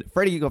Got Fingered.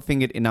 Freddy Got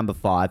Fingered in number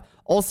 5.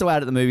 Also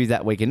out at the movies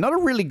that weekend. Not a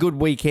really good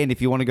weekend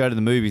if you want to go to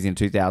the movies in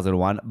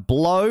 2001.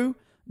 Blow,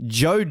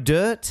 Joe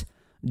Dirt,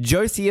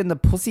 Josie and the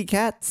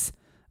Pussycats.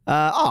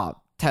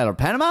 Taylor of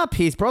Panama,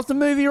 Pierce Brosnan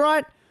movie,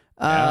 right?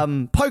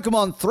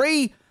 Pokemon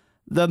 3,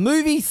 the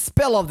movie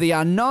Spell of the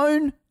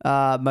Unknown,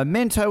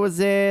 Memento was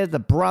there, The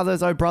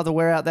Brothers, Oh Brother,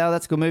 Where Art Thou?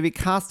 That's a good movie.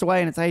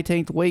 Castaway in its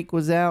 18th week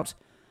was out.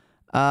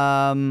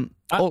 I don't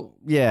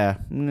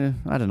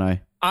know.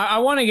 I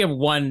want to give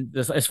one,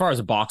 as far as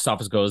the box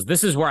office goes,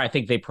 this is where I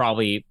think they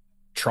probably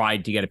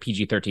tried to get a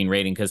PG-13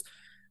 rating, because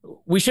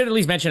we should at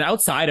least mention,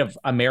 outside of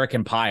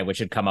American Pie, which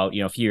had come out,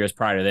 a few years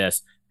prior to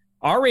this,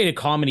 R-rated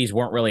comedies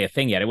weren't really a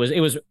thing yet. It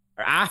was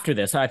after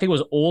this. I think it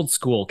was Old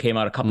School came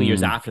out a couple of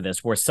years after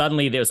this, where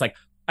suddenly there was like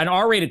an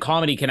R-rated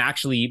comedy can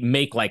actually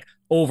make like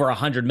over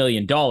 $100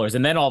 million.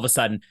 And then all of a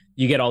sudden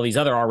you get all these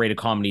other R-rated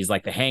comedies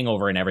like The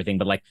Hangover and everything.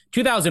 But like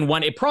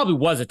 2001, it probably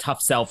was a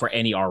tough sell for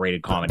any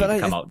R-rated comedy to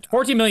come out.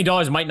 $14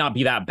 million might not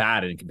be that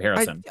bad in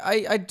comparison.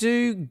 I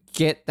do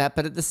get that.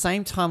 But at the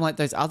same time, like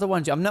those other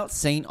ones, I've not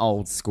seen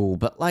Old School,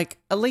 but like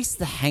at least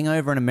The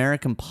Hangover and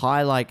American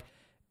Pie, like,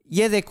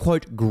 yeah, they're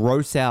quote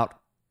gross out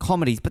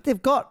comedies, but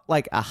they've got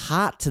like a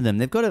heart to them.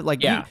 They've got it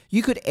like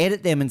you could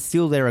edit them and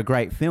still they're a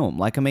great film.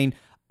 Like, I mean,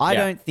 I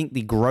don't think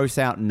the gross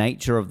out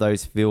nature of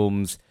those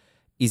films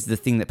is the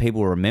thing that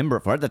people remember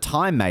it for. At the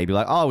time, maybe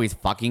like, oh, he's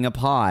fucking a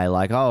pie,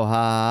 like, oh, ha,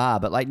 ha, ha.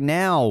 But like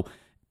now,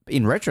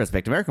 in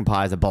retrospect, American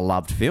Pie is a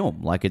beloved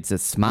film. Like, it's a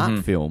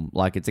smart film.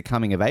 Like, it's a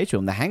coming of age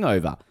film. The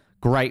Hangover,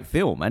 great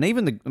film. And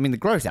even the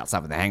gross out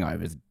stuff in The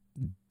Hangover is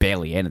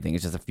barely anything.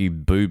 It's just a few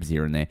boobs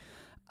here and there.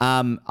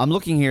 I'm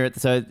looking here at,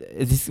 so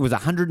this was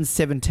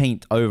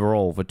 117th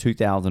overall for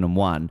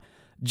 2001.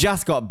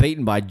 Just got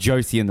beaten by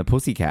Josie and the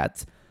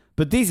Pussycats.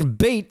 But this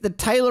beat the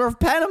Taylor of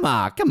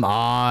Panama. Come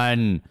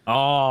on.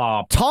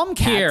 Oh,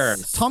 Tomcats.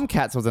 Pierce.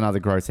 Tomcats was another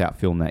gross out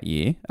film that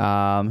year.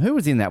 Who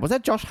was in that? Was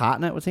that Josh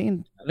Hartnett? Was he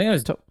in? I think it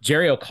was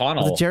Jerry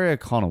O'Connell. Was it Jerry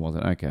O'Connell, was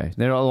it? Okay.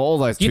 There are all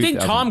those. Do you think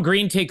Tom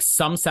Green takes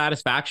some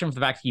satisfaction for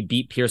the fact he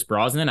beat Pierce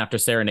Brosnan after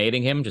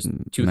serenading him just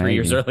 2-3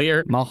 years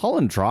earlier?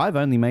 Mulholland Drive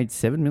only made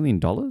 $7 million.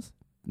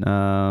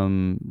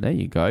 There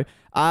you go.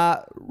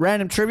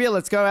 Random trivia.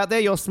 Let's go out there.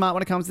 You're smart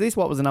when it comes to this.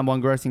 What was the number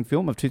one grossing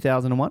film of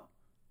 2001?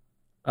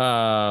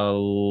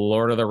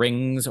 Lord of the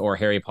Rings or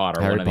Harry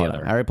Potter. One or the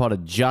other. Harry Potter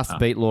just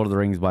beat Lord of the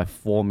Rings by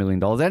 $4 million.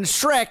 And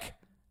Shrek,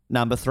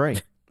 number 3.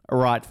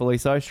 Rightfully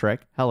so, Shrek.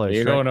 Hello, Shrek. There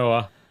you go,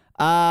 Noah.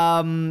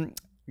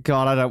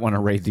 God, I don't want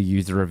to read the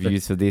user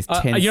reviews for this.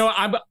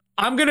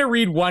 I'm gonna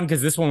read one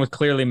because this one was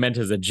clearly meant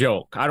as a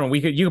joke. I don't know.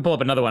 You can pull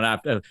up another one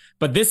after,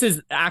 but this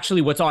is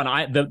actually what's on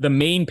the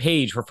main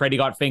page for Freddy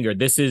Got Fingered.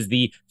 This is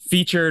the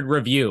featured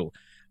review.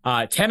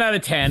 10 out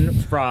of 10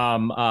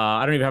 from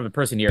I don't even have the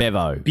person here.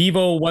 Bevo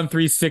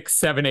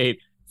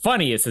 13678.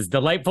 Funny, it says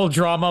delightful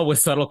drama with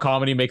subtle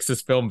comedy makes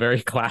this film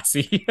very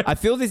classy. I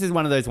feel this is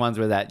one of those ones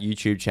where that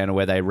YouTube channel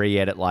where they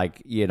re-edit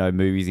like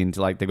movies into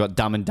like they've got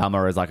Dumb and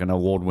Dumber as like an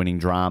award-winning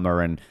drama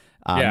and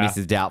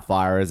Mrs.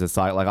 Doubtfire as a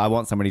site. Like I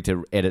want somebody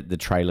to edit the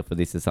trailer for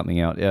this or something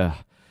else. Yeah.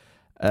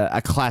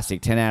 A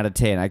classic, 10 out of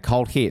 10. A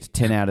cult hit,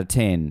 10 out of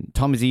 10.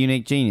 Tom is a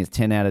unique genius,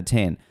 10 out of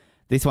 10.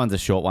 This one's a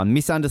short one.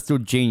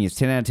 Misunderstood Genius,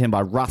 10 out of 10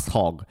 by Russ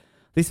Hogg.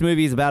 This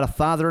movie is about a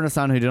father and a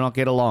son who do not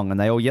get along, and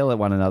they all yell at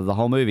one another the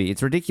whole movie.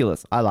 It's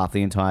ridiculous. I laugh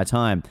the entire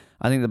time.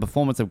 I think the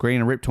performance of Green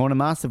and Rip Torn are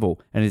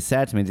masterful, and it is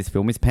sad to me this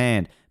film is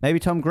panned. Maybe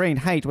Tom Green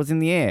hate was in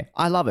the air.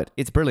 I love it.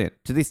 It's brilliant.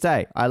 To this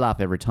day, I laugh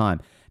every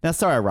time. Now,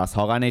 sorry, Russ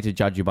Hogg, I need to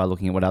judge you by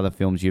looking at what other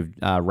films you've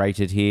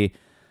rated here.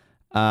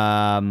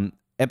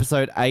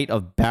 Episode 8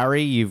 of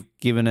Barry, you've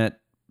given it,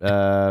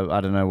 I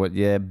don't know what,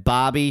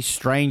 Barbie,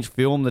 Strange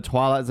Film, The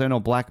Twilight Zone,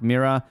 or Black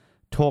Mirror,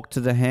 Talk to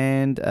the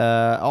Hand,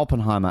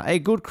 Oppenheimer, a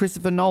good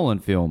Christopher Nolan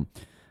film.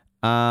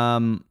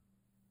 Okay,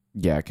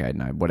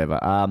 no, whatever.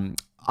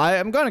 I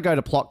am going to go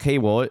to plot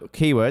keywords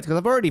because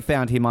I've already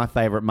found here my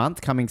favorite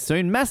month coming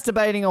soon,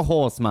 Masturbating a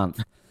Horse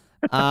Month.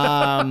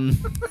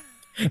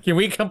 Can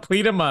we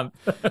complete a month?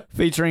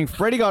 Featuring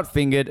Freddy Got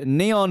Fingered,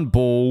 Neon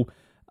Bull,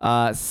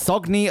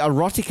 Sogni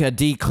Erotica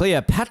di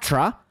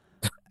Cleopatra,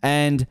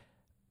 and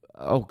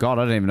oh God,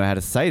 I don't even know how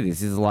to say this.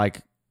 This is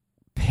like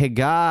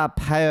Pegar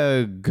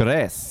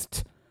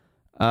Paogrest.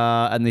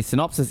 And the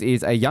synopsis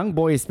is a young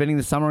boy is spending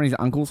the summer on his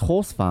uncle's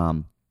horse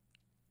farm.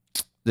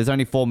 There's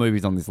only 4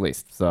 movies on this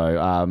list.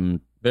 So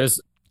there's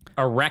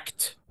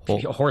Erect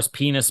Horse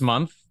Penis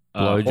Month.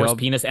 Horse Blowjob.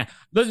 Penis.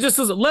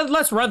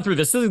 Let's run through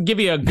this. This will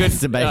give you a good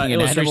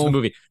illustration of the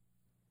movie.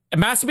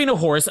 Masturbating a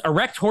horse,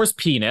 erect horse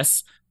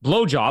penis,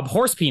 blowjob,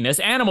 horse penis,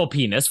 animal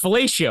penis,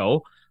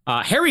 fellatio,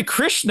 Hare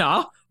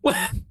Krishna. What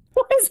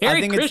is Hare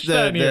I think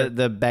Krishna it's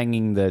the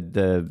banging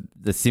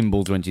the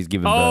cymbals when she's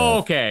given birth. Oh,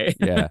 okay.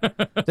 Yeah.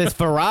 There's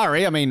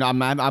Ferrari. I mean, I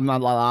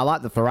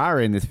like the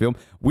Ferrari in this film.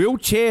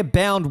 Wheelchair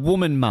Bound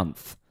Woman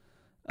Month.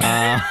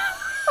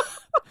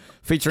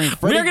 featuring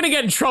Freddy. We're going to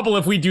get in trouble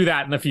if we do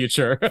that in the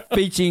future.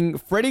 Featuring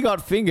Freddy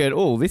Got Fingered.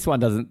 Oh, this one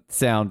doesn't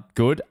sound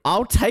good.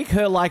 I'll take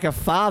her like a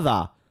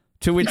father.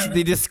 To which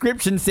the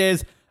description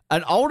says,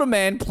 an older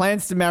man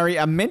plans to marry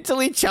a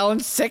mentally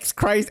challenged,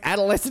 sex-crazed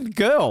adolescent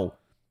girl.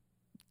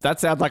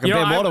 That sounds like a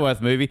Ben Waterworth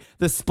movie.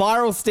 The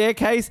Spiral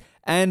Staircase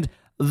and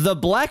The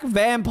Black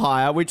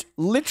Vampire, which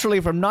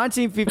literally from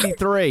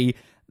 1953,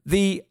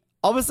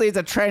 obviously it's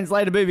a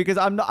translated movie because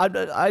I'm not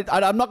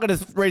going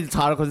to read the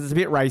title because it's a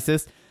bit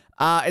racist.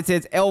 It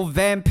says El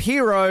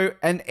Vampiro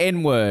and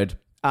N-word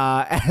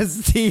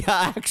as the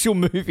actual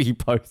movie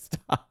poster.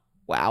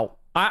 Wow.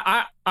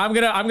 I'm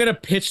gonna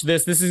pitch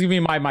this. This is gonna be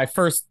my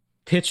first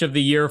pitch of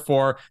the year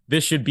for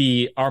this should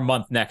be our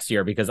month next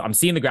year because I'm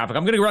seeing the graphic.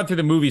 I'm gonna run through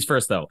the movies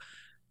first though.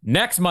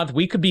 Next month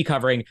we could be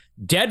covering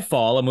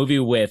Deadfall, a movie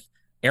with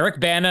Eric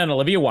Bana and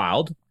Olivia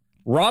Wilde,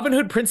 Robin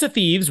Hood, Prince of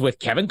Thieves with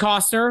Kevin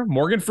Costner,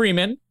 Morgan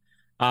Freeman,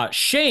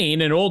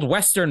 Shane, an old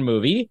Western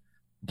movie,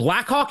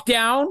 Black Hawk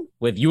Down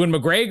with Ewan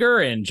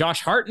McGregor and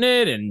Josh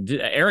Hartnett and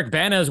Eric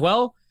Bana as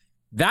well.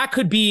 That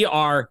could be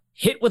our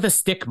Hit with a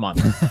Stick month.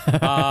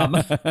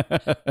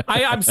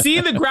 I'm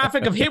seeing the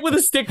graphic of Hit with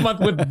a Stick month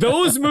with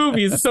those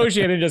movies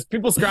associated, just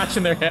people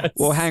scratching their heads.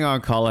 Well, hang on,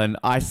 Colin.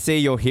 I see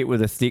your Hit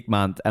with a Stick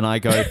month, and I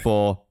go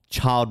for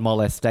Child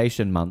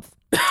Molestation month.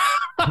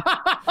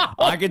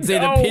 I can see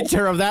the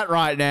picture of that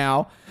right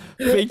now,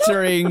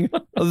 featuring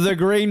The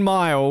Green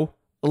Mile,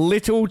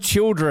 Little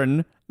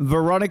Children,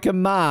 Veronica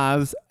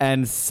Mars,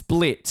 and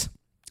Split.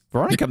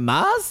 Veronica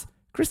Mars?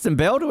 Kristen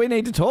Bell, do we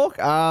need to talk?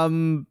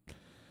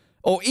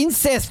 Or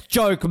Incest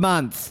Joke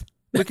Month.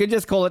 We could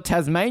just call it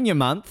Tasmania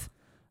Month.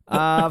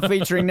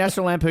 Featuring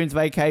National Lampoon's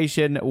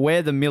Vacation,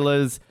 Where the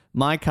Millers,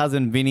 My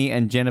Cousin Vinny,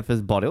 and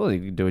Jennifer's Body. Well,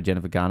 you could do a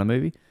Jennifer Garner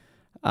movie.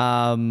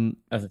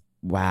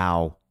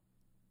 Wow.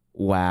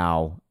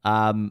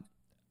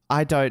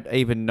 I don't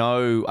even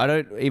know. I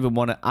don't even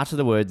want to utter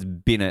the words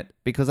bin it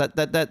because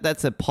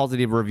that's a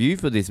positive review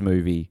for this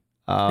movie.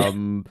 I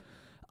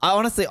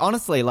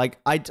honestly,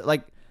 like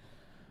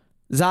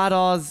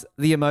Zardoz,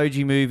 the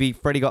Emoji Movie,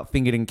 Freddy Got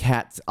Fingered, and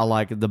Cats are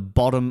like the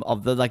bottom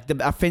of the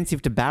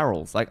offensive to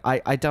barrels. Like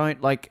I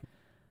don't like.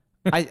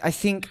 I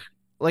think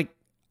like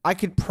I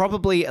could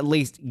probably at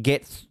least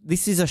get.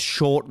 This is a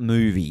short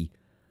movie,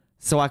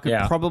 so I could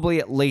probably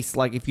at least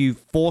like if you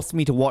forced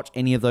me to watch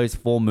any of those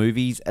 4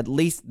 movies, at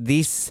least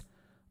this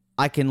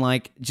I can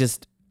like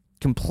just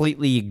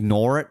completely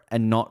ignore it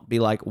and not be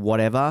like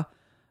whatever.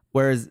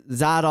 Whereas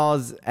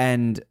Zardoz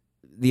and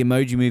the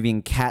Emoji Movie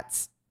and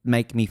Cats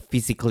make me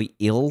physically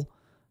ill.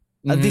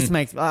 This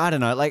makes, I don't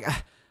know, like,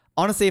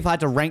 honestly, if I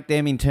had to rank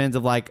them in terms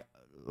of, like,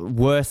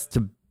 worst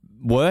to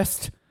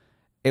worst,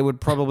 it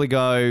would probably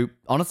go,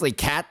 honestly,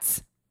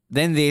 Cats,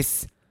 then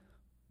this,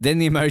 then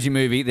the Emoji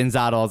Movie, then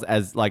Zardoz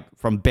as, like,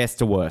 from best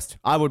to worst.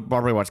 I would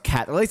probably watch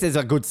Cats. At least there's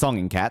a good song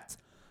in Cats.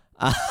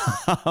 And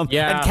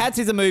Cats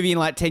is a movie in,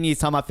 like, 10 years'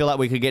 time I feel like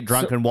we could get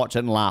drunk and watch it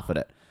and laugh at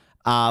it.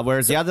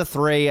 Whereas the other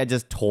 3 are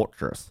just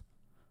torturous.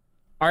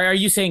 Are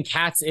you saying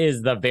Cats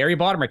is the very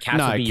bottom, or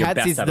Cats would be your best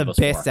out of those 4? No, Cats is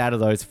the best out of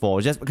those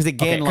 4. Just because,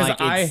 again,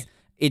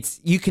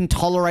 it's you can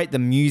tolerate the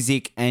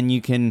music and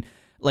you can,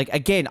 like,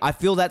 again, I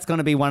feel that's going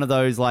to be one of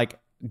those, like,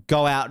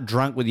 go out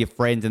drunk with your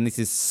friends and this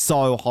is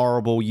so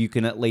horrible you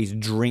can at least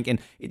drink. And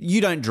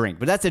you don't drink,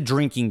 but that's a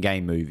drinking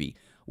game movie.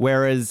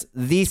 Whereas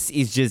this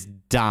is just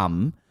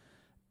dumb.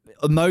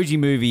 Emoji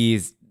Movie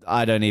is,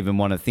 I don't even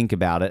want to think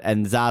about it.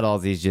 And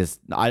Zardoz is just,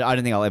 I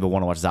don't think I'll ever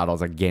want to watch Zardoz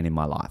again in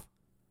my life.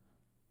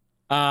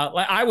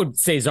 I would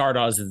say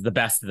Zardoz is the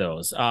best of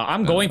those.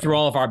 I'm going through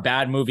all of our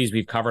bad movies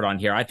we've covered on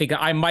here. I think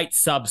I might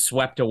sub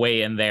Swept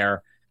Away in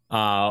there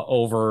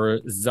over.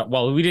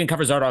 Well, we didn't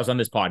cover Zardoz on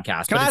this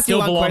podcast, but it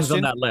still belongs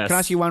on that list. Can I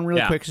ask you one really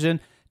quick question?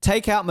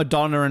 Take out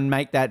Madonna and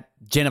make that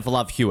Jennifer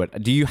Love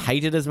Hewitt. Do you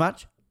hate it as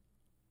much?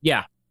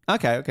 Yeah.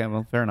 Okay.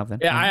 Well, fair enough then.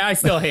 Yeah, I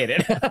still hate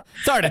it.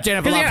 Sorry to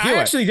Jennifer Love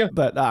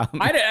Hewitt.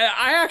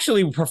 I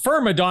actually prefer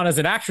Madonna as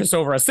an actress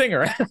over a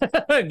singer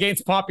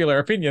against popular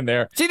opinion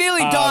there. She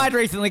nearly died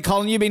recently,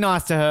 Colin. You be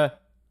nice to her.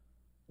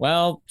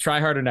 Well, try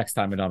harder next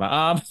time,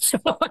 Madonna. So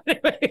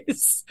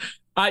anyways,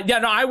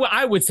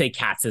 I would say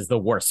Cats is the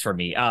worst for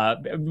me.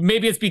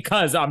 Maybe it's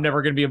because I'm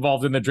never going to be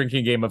involved in the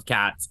drinking game of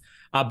Cats.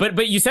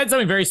 But you said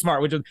something very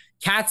smart, which is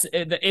Cats,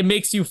 it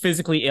makes you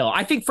physically ill.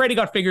 I think Freddy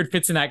Got Fingered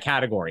fits in that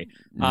category.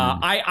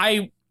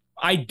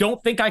 I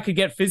don't think I could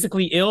get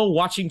physically ill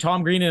watching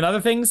Tom Green and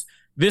other things.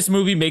 This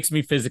movie makes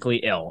me physically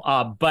ill.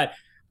 But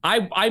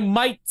I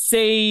might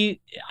say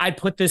I'd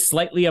put this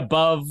slightly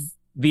above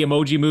the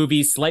Emoji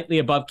Movie, slightly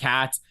above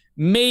Cats,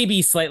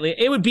 maybe slightly.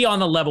 It would be on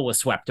the level with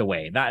Swept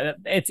Away.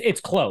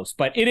 It's close,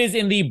 but it is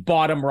in the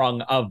bottom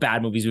rung of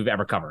bad movies we've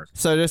ever covered.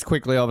 So just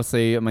quickly,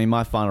 obviously, I mean,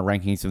 my final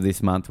rankings for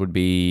this month would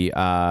be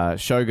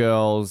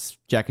Showgirls,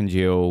 Jack and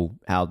Jill,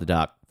 Howard the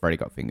Duck, Freddy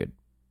Got Fingered.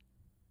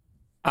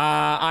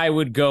 I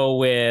would go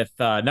with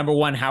number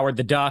 1, Howard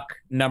the Duck.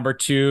 Number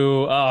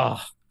 2,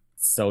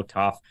 so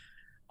tough.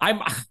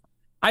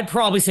 I'd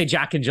probably say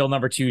Jack and Jill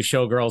number 2,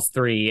 Showgirls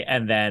 3,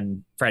 and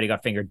then Freddy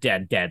Got Fingered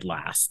dead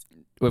last.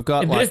 We've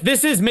got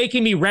this is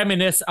making me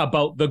reminisce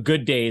about the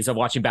good days of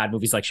watching bad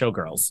movies like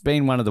Showgirls.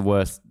 been one of the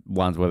worst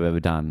ones we've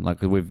ever done.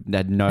 Like we've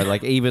had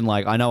even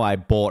I know I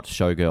bought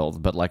Showgirls,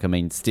 but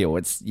still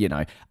it's,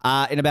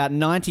 in about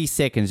 90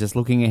 seconds, just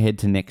looking ahead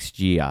to next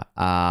year.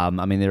 There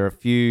are a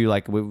few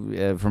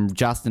from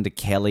Justin to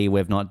Kelly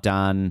we've not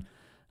done.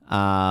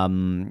 I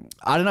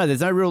don't know.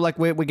 There's no real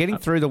we're getting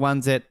through the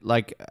ones that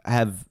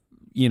have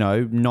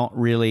not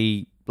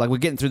really. We're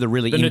getting through the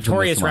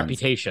notorious ones.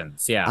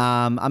 Reputations, yeah.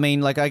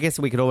 I guess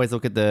we could always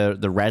look at the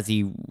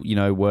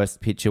Razzie,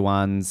 worst picture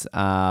ones.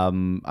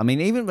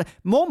 Even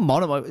more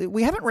modern.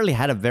 We haven't really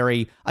had a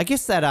very. I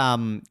guess that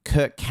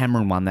Kirk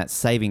Cameron one, that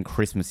Saving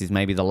Christmas, is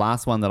maybe the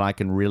last one that I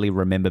can really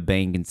remember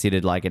being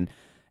considered and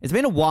it's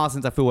been a while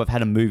since I feel we've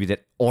had a movie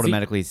that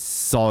automatically is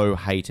so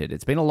hated.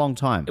 It's been a long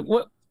time.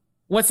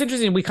 What's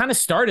interesting, we kind of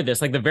started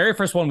this. The very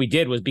first one we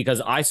did was because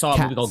I saw a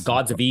movie called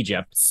Gods of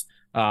Egypt.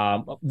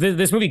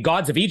 This movie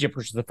Gods of Egypt,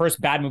 which was the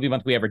first bad movie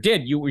month we ever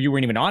did, you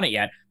weren't even on it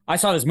yet. I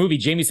saw this movie.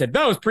 Jamie said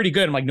that was pretty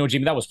good. I'm like, no,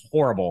 Jamie, that was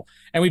horrible.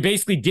 And we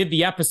basically did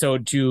the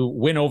episode to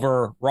win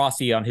over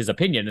Rossi on his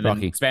opinion, and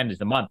then expanded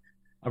the month.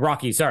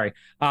 Rocky, sorry.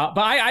 But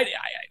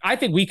I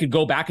think we could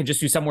go back and just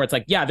do somewhere it's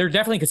they're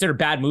definitely considered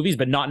bad movies,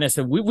 but not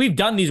necessarily. We've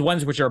done these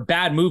ones which are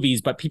bad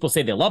movies, but people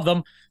say they love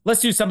them.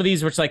 Let's do some of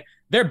these which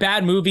they're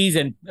bad movies,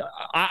 and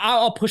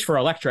I'll push for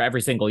Elektra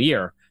every single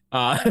year.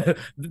 The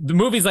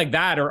movies like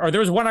that, or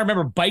there was one I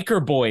remember,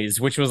 Biker Boys,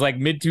 which was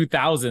mid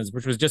 2000s,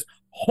 which was just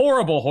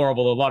horrible.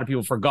 A lot of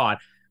people forgot.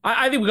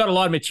 I think we got a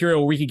lot of material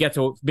where we could get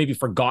to maybe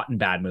forgotten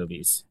bad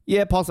movies.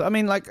 Yeah, possibly.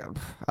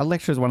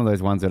 Elektra is one of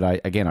those ones that I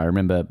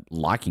remember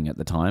liking at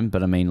the time,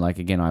 but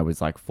again, I was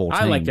 14.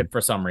 I liked it for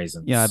some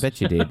reasons. Yeah, I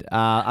bet you did.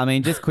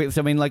 Just quick.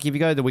 So if you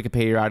go to the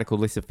Wikipedia article,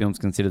 list of films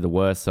considered the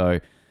worst, so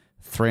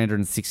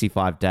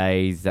 365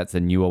 Days, that's a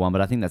newer one,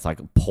 but I think that's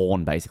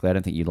porn, basically. I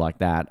don't think you'd like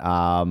that.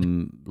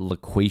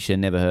 LaQuisha,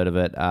 never heard of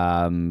it.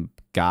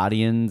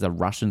 Guardians, a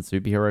Russian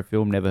superhero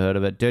film, never heard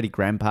of it. Dirty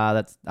Grandpa,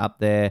 that's up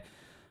there.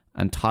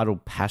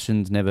 Untitled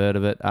Passions, never heard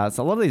of it.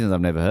 So a lot of these ones I've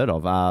never heard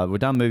of. We've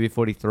done Movie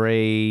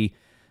 43.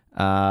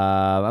 We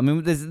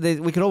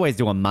could always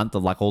do a month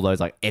of all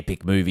those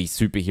epic movies,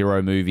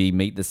 superhero movie,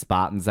 Meet the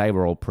Spartans. They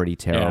were all pretty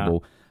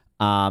terrible.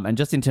 Yeah. And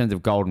just in terms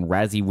of Golden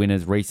Razzie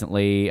winners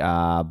recently,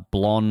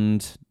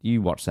 Blonde,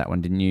 you watched that one,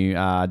 didn't you?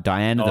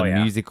 Diana the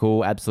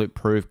Musical, Absolute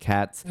Proof,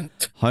 Cats,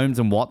 Holmes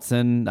and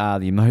Watson,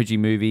 the Emoji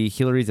Movie,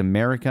 Hillary's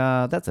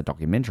America, that's a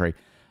documentary.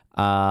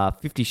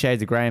 50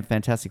 Shades of Grey and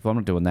Fantastic Four, I'm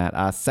not doing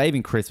that.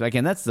 Saving Christmas,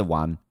 again, that's the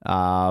one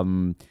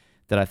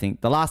that I think.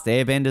 The Last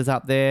Airbender's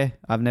up there.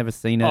 I've never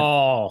seen it.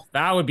 Oh,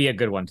 that would be a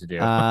good one to do.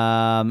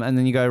 And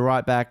then you go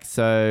right back.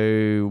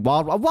 So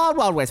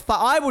Wild West.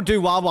 I would do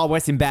Wild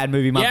West in bad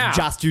movie month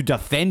just to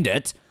defend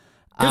it.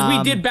 Because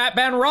we did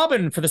Batman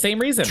Robin for the same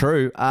reason.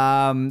 True.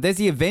 There's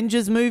the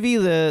Avengers movie.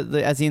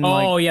 The as in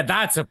yeah,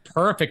 that's a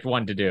perfect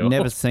one to do.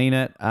 Never seen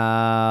it.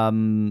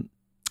 Hudson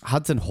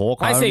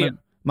Hawk.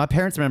 My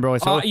parents remember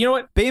always saying, you know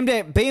what?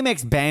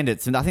 BMX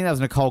Bandits, and I think that was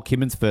Nicole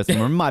Kidman's first one.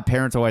 I remember my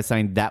parents always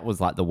saying that was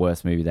the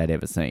worst movie they'd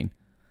ever seen.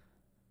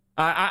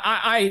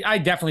 I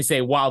definitely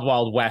say Wild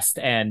Wild West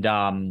and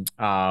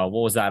what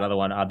was that other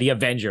one? The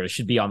Avengers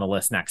should be on the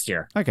list next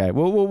year. Okay,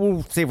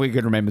 we'll see if we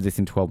can remember this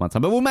in 12 months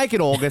time, but we'll make it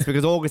August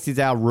because August is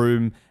our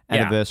Room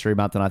anniversary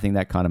month, and I think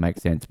that kind of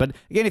makes sense. But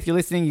again, if you're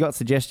listening, you got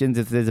suggestions.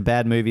 If there's a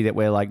bad movie that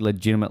we're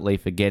legitimately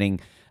forgetting,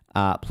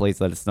 please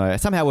let us know.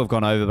 Somehow we've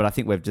gone over, but I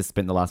think we've just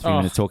spent the last few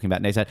minutes talking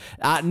about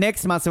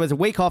next month. So there's a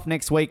week off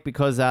next week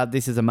because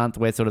this is a month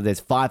where there's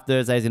 5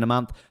 Thursdays in a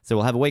month. So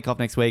we'll have a week off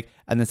next week.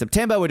 And then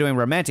September, we're doing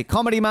Romantic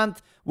Comedy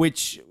Month,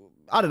 which,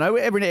 I don't know,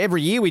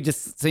 every year we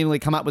just seemingly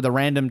come up with a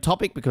random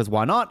topic because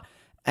why not?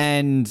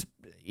 And,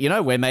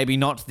 we're maybe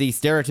not the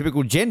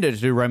stereotypical gender to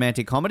do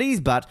romantic comedies,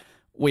 but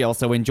we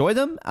also enjoy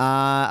them.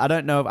 I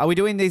don't know. Are we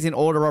doing these in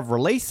order of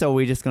release, or are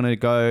we just going to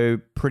go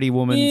Pretty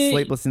Woman,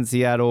 Sleepless in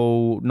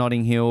Seattle,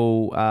 Notting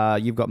Hill,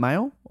 You've Got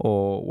Mail?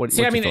 Or what?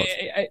 See,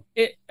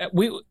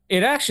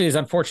 it actually is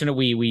unfortunate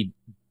we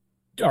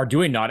are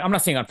doing not. I'm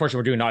not saying unfortunate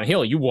we're doing Notting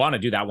Hill. You want to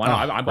do that one.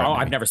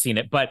 I've never seen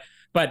it, but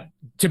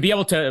to be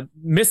able to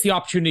miss the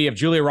opportunity of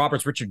Julia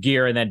Roberts, Richard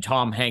Gere, and then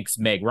Tom Hanks,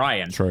 Meg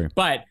Ryan. True.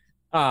 But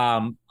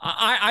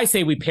I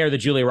say we pair the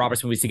Julia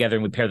Roberts movies together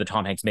and we pair the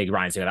Tom Hanks, Meg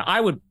Ryan together.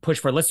 I would push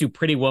for let's do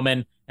Pretty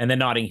Woman and then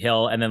Notting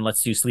Hill and then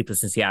let's do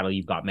Sleepless in Seattle,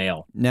 You've Got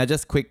Mail. Now,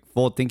 just quick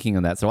forward thinking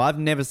on that. So I've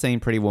never seen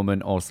Pretty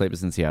Woman or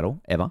Sleepless in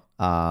Seattle ever.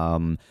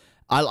 I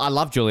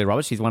love Julia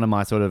Roberts. She's one of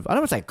my I don't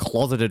want to say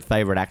closeted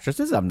favorite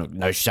actresses. I'm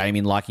no shame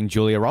in liking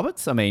Julia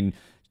Roberts. I mean,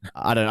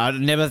 I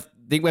never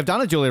think we've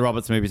done a Julia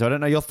Roberts movie, so I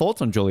don't know your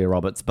thoughts on Julia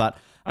Roberts, but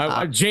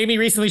Jamie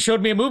recently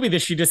showed me a movie that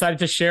she decided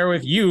to share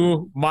with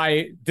you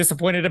my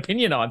disappointed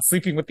opinion on,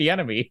 Sleeping with the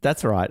Enemy.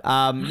 That's right.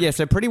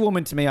 So Pretty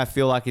Woman to me, I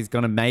feel like is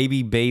going to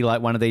maybe be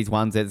one of these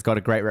ones that's got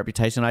a great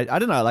reputation. I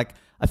don't know.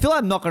 I feel like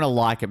I'm not going to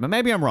like it, but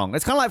maybe I'm wrong.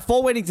 It's kind of like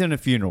Four Weddings and a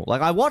Funeral.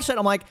 I watched it,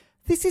 I'm like,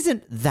 this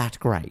isn't that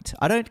great.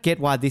 I don't get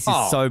why this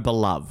is so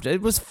beloved.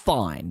 It was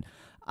fine.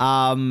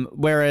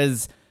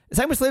 Whereas,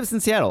 same with Sleepless in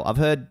Seattle. I've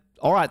heard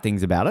all right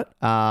things about it.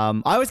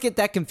 I always get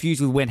that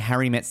confused with When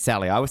Harry Met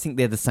Sally. I always think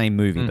they're the same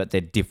movie, but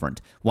they're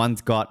different.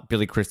 One's got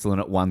Billy Crystal in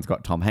it, one's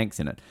got Tom Hanks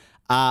in it.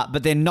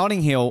 But then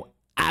Notting Hill,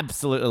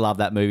 absolutely love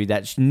that movie.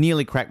 That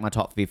nearly cracked my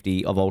top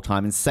 50 of all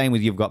time. And same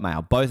with You've Got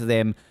Mail. Both of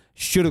them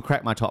should have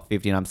cracked my top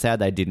 50, and I'm sad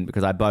they didn't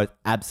because I both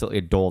absolutely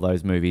adore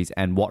those movies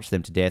and watch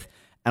them to death.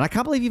 And I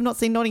can't believe you've not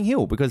seen Notting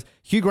Hill because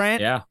Hugh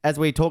Grant, as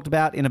we talked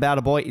about in About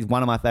a Boy, is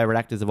one of my favorite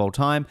actors of all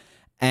time.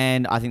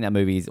 And I think that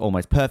movie is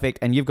almost perfect.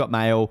 And You've Got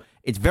Mail,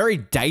 it's very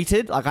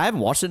dated. Like, I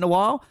haven't watched it in a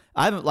while.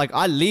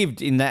 I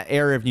lived in that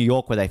area of New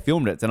York where they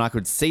filmed it, and I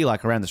could see,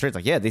 like, around the streets,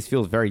 like, yeah, this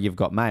feels very You've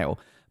Got Mail.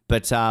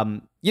 But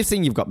you've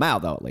seen You've Got Mail,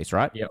 though, at least,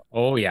 right? Yeah.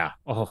 Oh, yeah.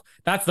 Oh,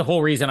 that's the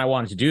whole reason I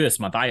wanted to do this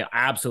month. I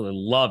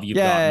absolutely love You've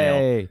Got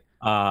Mail.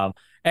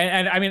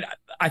 And I mean,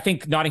 I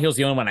think Notting Hill's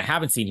the only one I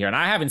haven't seen here. And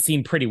I haven't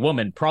seen Pretty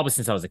Woman probably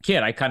since I was a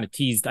kid. I kind of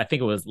teased, I think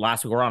it was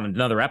last week or on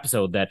another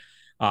episode that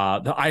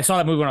I saw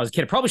that movie when I was a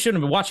kid. I probably shouldn't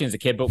have been watching as a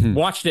kid, but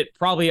watched it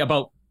probably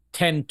about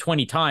 10,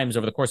 20 times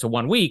over the course of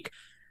 1 week.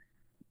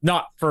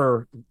 Not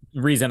for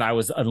the reason I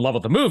was in love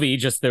with the movie,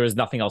 just there was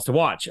nothing else to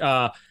watch.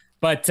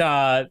 But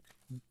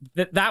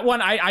that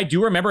one, I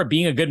do remember it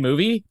being a good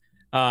movie.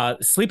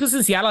 Sleepless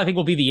in Seattle, I think,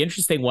 will be the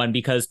interesting one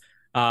because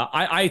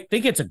I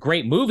think it's a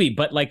great movie,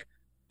 but like,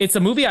 it's a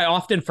movie I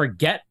often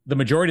forget the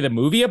majority of the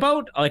movie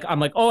about. Like, I'm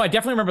like, oh, I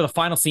definitely remember the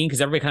final scene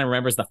because everybody kind of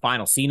remembers the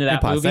final scene of that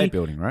Empire movie. State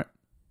Building, right?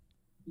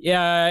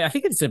 Yeah, I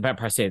think it's about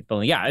Empire State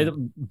Building. Yeah,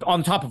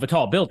 on top of a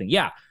tall building.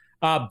 Yeah.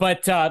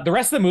 But the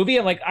rest of the movie,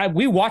 like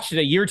we watched it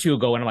a year or two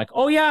ago, and I'm like,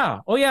 oh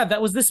yeah,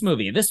 that was this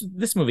movie,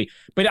 this movie.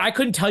 But I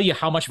couldn't tell you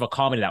how much of a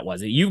comedy that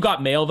was. You've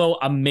Got Mail, though,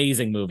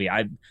 amazing movie.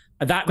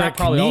 That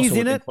probably also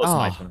in it.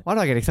 Oh, why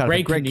do I get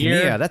excited? Greg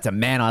Kinnear. That's a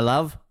man I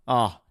love.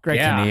 Oh, Greg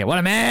Kinnear, what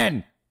a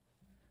man!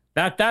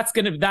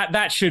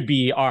 That should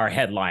be our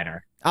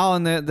headliner. Oh,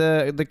 and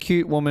the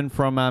cute woman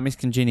from Miss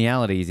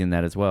Congeniality is in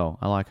that as well.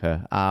 I like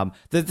her.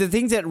 The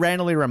things that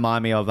randomly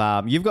remind me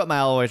of You've Got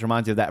Mail always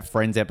reminds me of that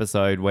Friends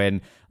episode when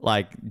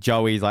like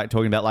Joey's like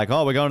talking about like,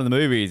 oh, we're going to the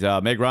movies.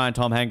 Meg Ryan,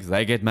 Tom Hanks,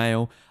 they get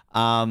mail.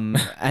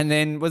 And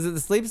then was it the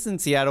Sleepers in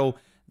Seattle?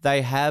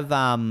 They have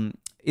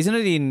isn't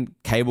it in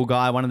Cable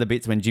Guy, one of the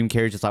bits when Jim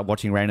Carrey's just like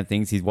watching random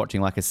things, he's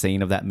watching like a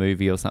scene of that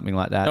movie or something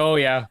like that. Oh,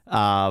 yeah.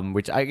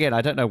 Which, again,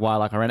 I don't know why,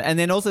 like, I ran. And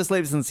then also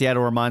Sleepless in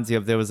Seattle reminds me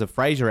of, there was a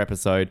Frasier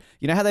episode.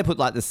 You know how they put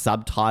like the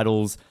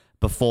subtitles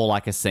before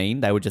like a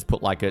scene? They would just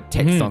put like a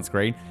text on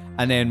screen.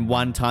 And then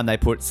one time they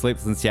put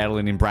Sleepless in Seattle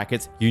in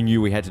brackets, you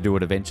knew we had to do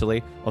it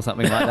eventually or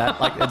something like that.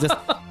 Like,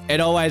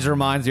 it always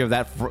reminds you of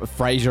that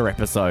Frasier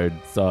episode.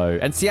 So,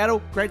 and Seattle,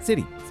 great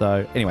city.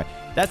 So anyway,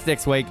 that's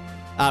next week.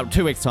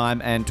 2 weeks'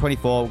 time, and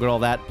 24, we've got all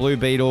that. Blue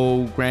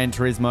Beetle, Gran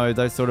Turismo,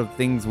 those sort of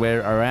things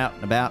are out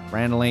and about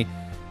randomly.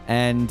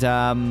 And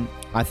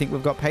I think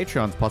we've got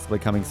Patreons possibly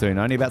coming soon,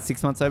 only about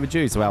 6 months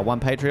overdue. So our one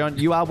Patreon,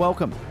 you are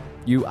welcome.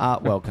 You are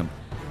welcome.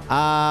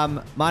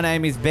 My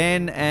name is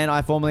Ben, and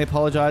I formally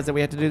apologize that we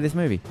had to do this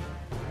movie.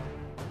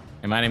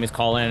 And my name is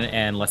Colin,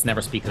 and let's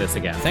never speak of this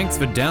again. Thanks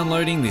for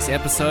downloading this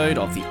episode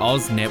of the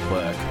Oz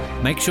Network.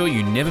 Make sure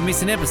you never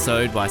miss an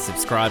episode by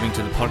subscribing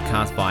to the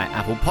podcast via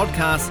Apple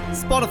Podcasts,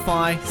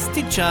 Spotify,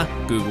 Stitcher,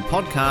 Google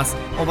Podcasts,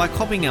 or by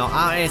copying our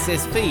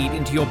RSS feed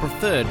into your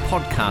preferred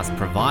podcast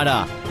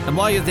provider. And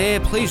while you're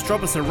there, please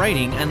drop us a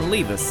rating and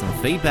leave us some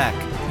feedback.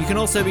 You can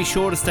also be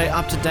sure to stay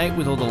up to date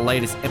with all the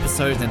latest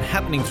episodes and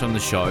happenings from the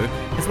show,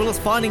 as well as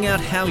finding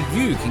out how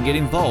you can get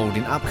involved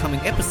in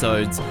upcoming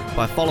episodes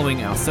by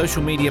following our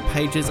social media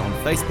pages on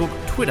Facebook,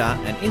 Twitter,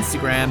 and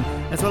Instagram,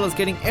 as well as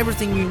getting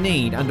everything you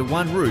need under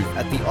one roof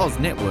at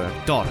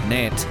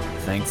theoznetwork.net.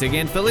 Thanks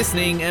again for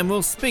listening, and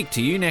we'll speak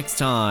to you next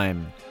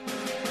time.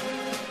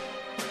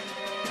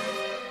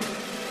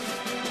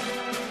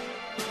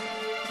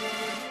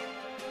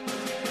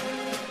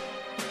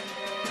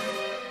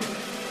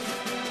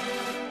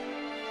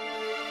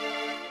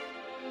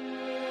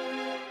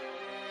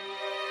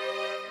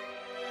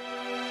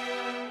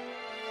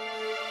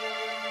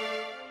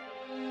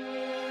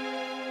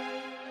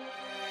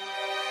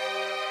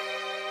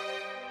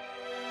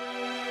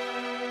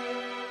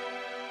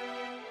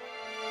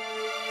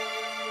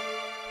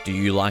 Do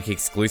you like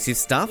exclusive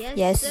stuff?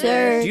 Yes,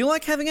 sir. Do you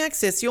like having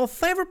access to your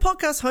favourite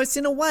podcast hosts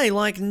in a way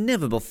like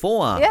never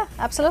before? Yeah,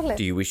 absolutely.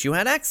 Do you wish you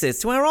had access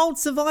to our old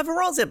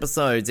Survivor Oz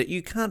episodes that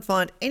you can't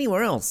find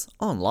anywhere else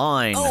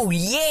online? Oh,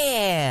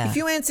 yeah! If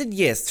you answered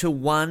yes to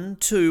 1,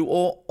 2,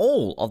 or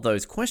all of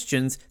those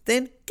questions,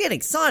 then get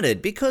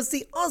excited because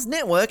the Oz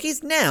Network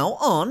is now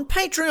on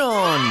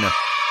Patreon.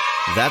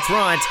 That's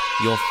right,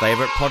 your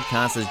favourite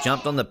podcast has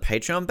jumped on the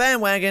Patreon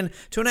bandwagon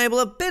to enable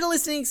a better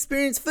listening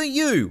experience for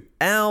you,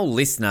 our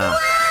listener.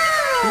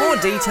 For more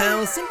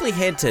details, simply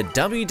head to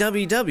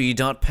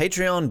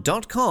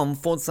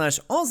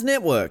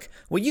www.patreon.com/OzNetwork,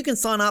 where you can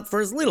sign up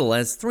for as little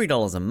as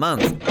 $3 a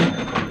month.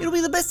 It'll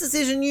be the best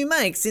decision you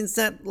make since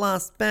that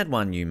last bad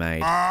one you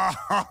made.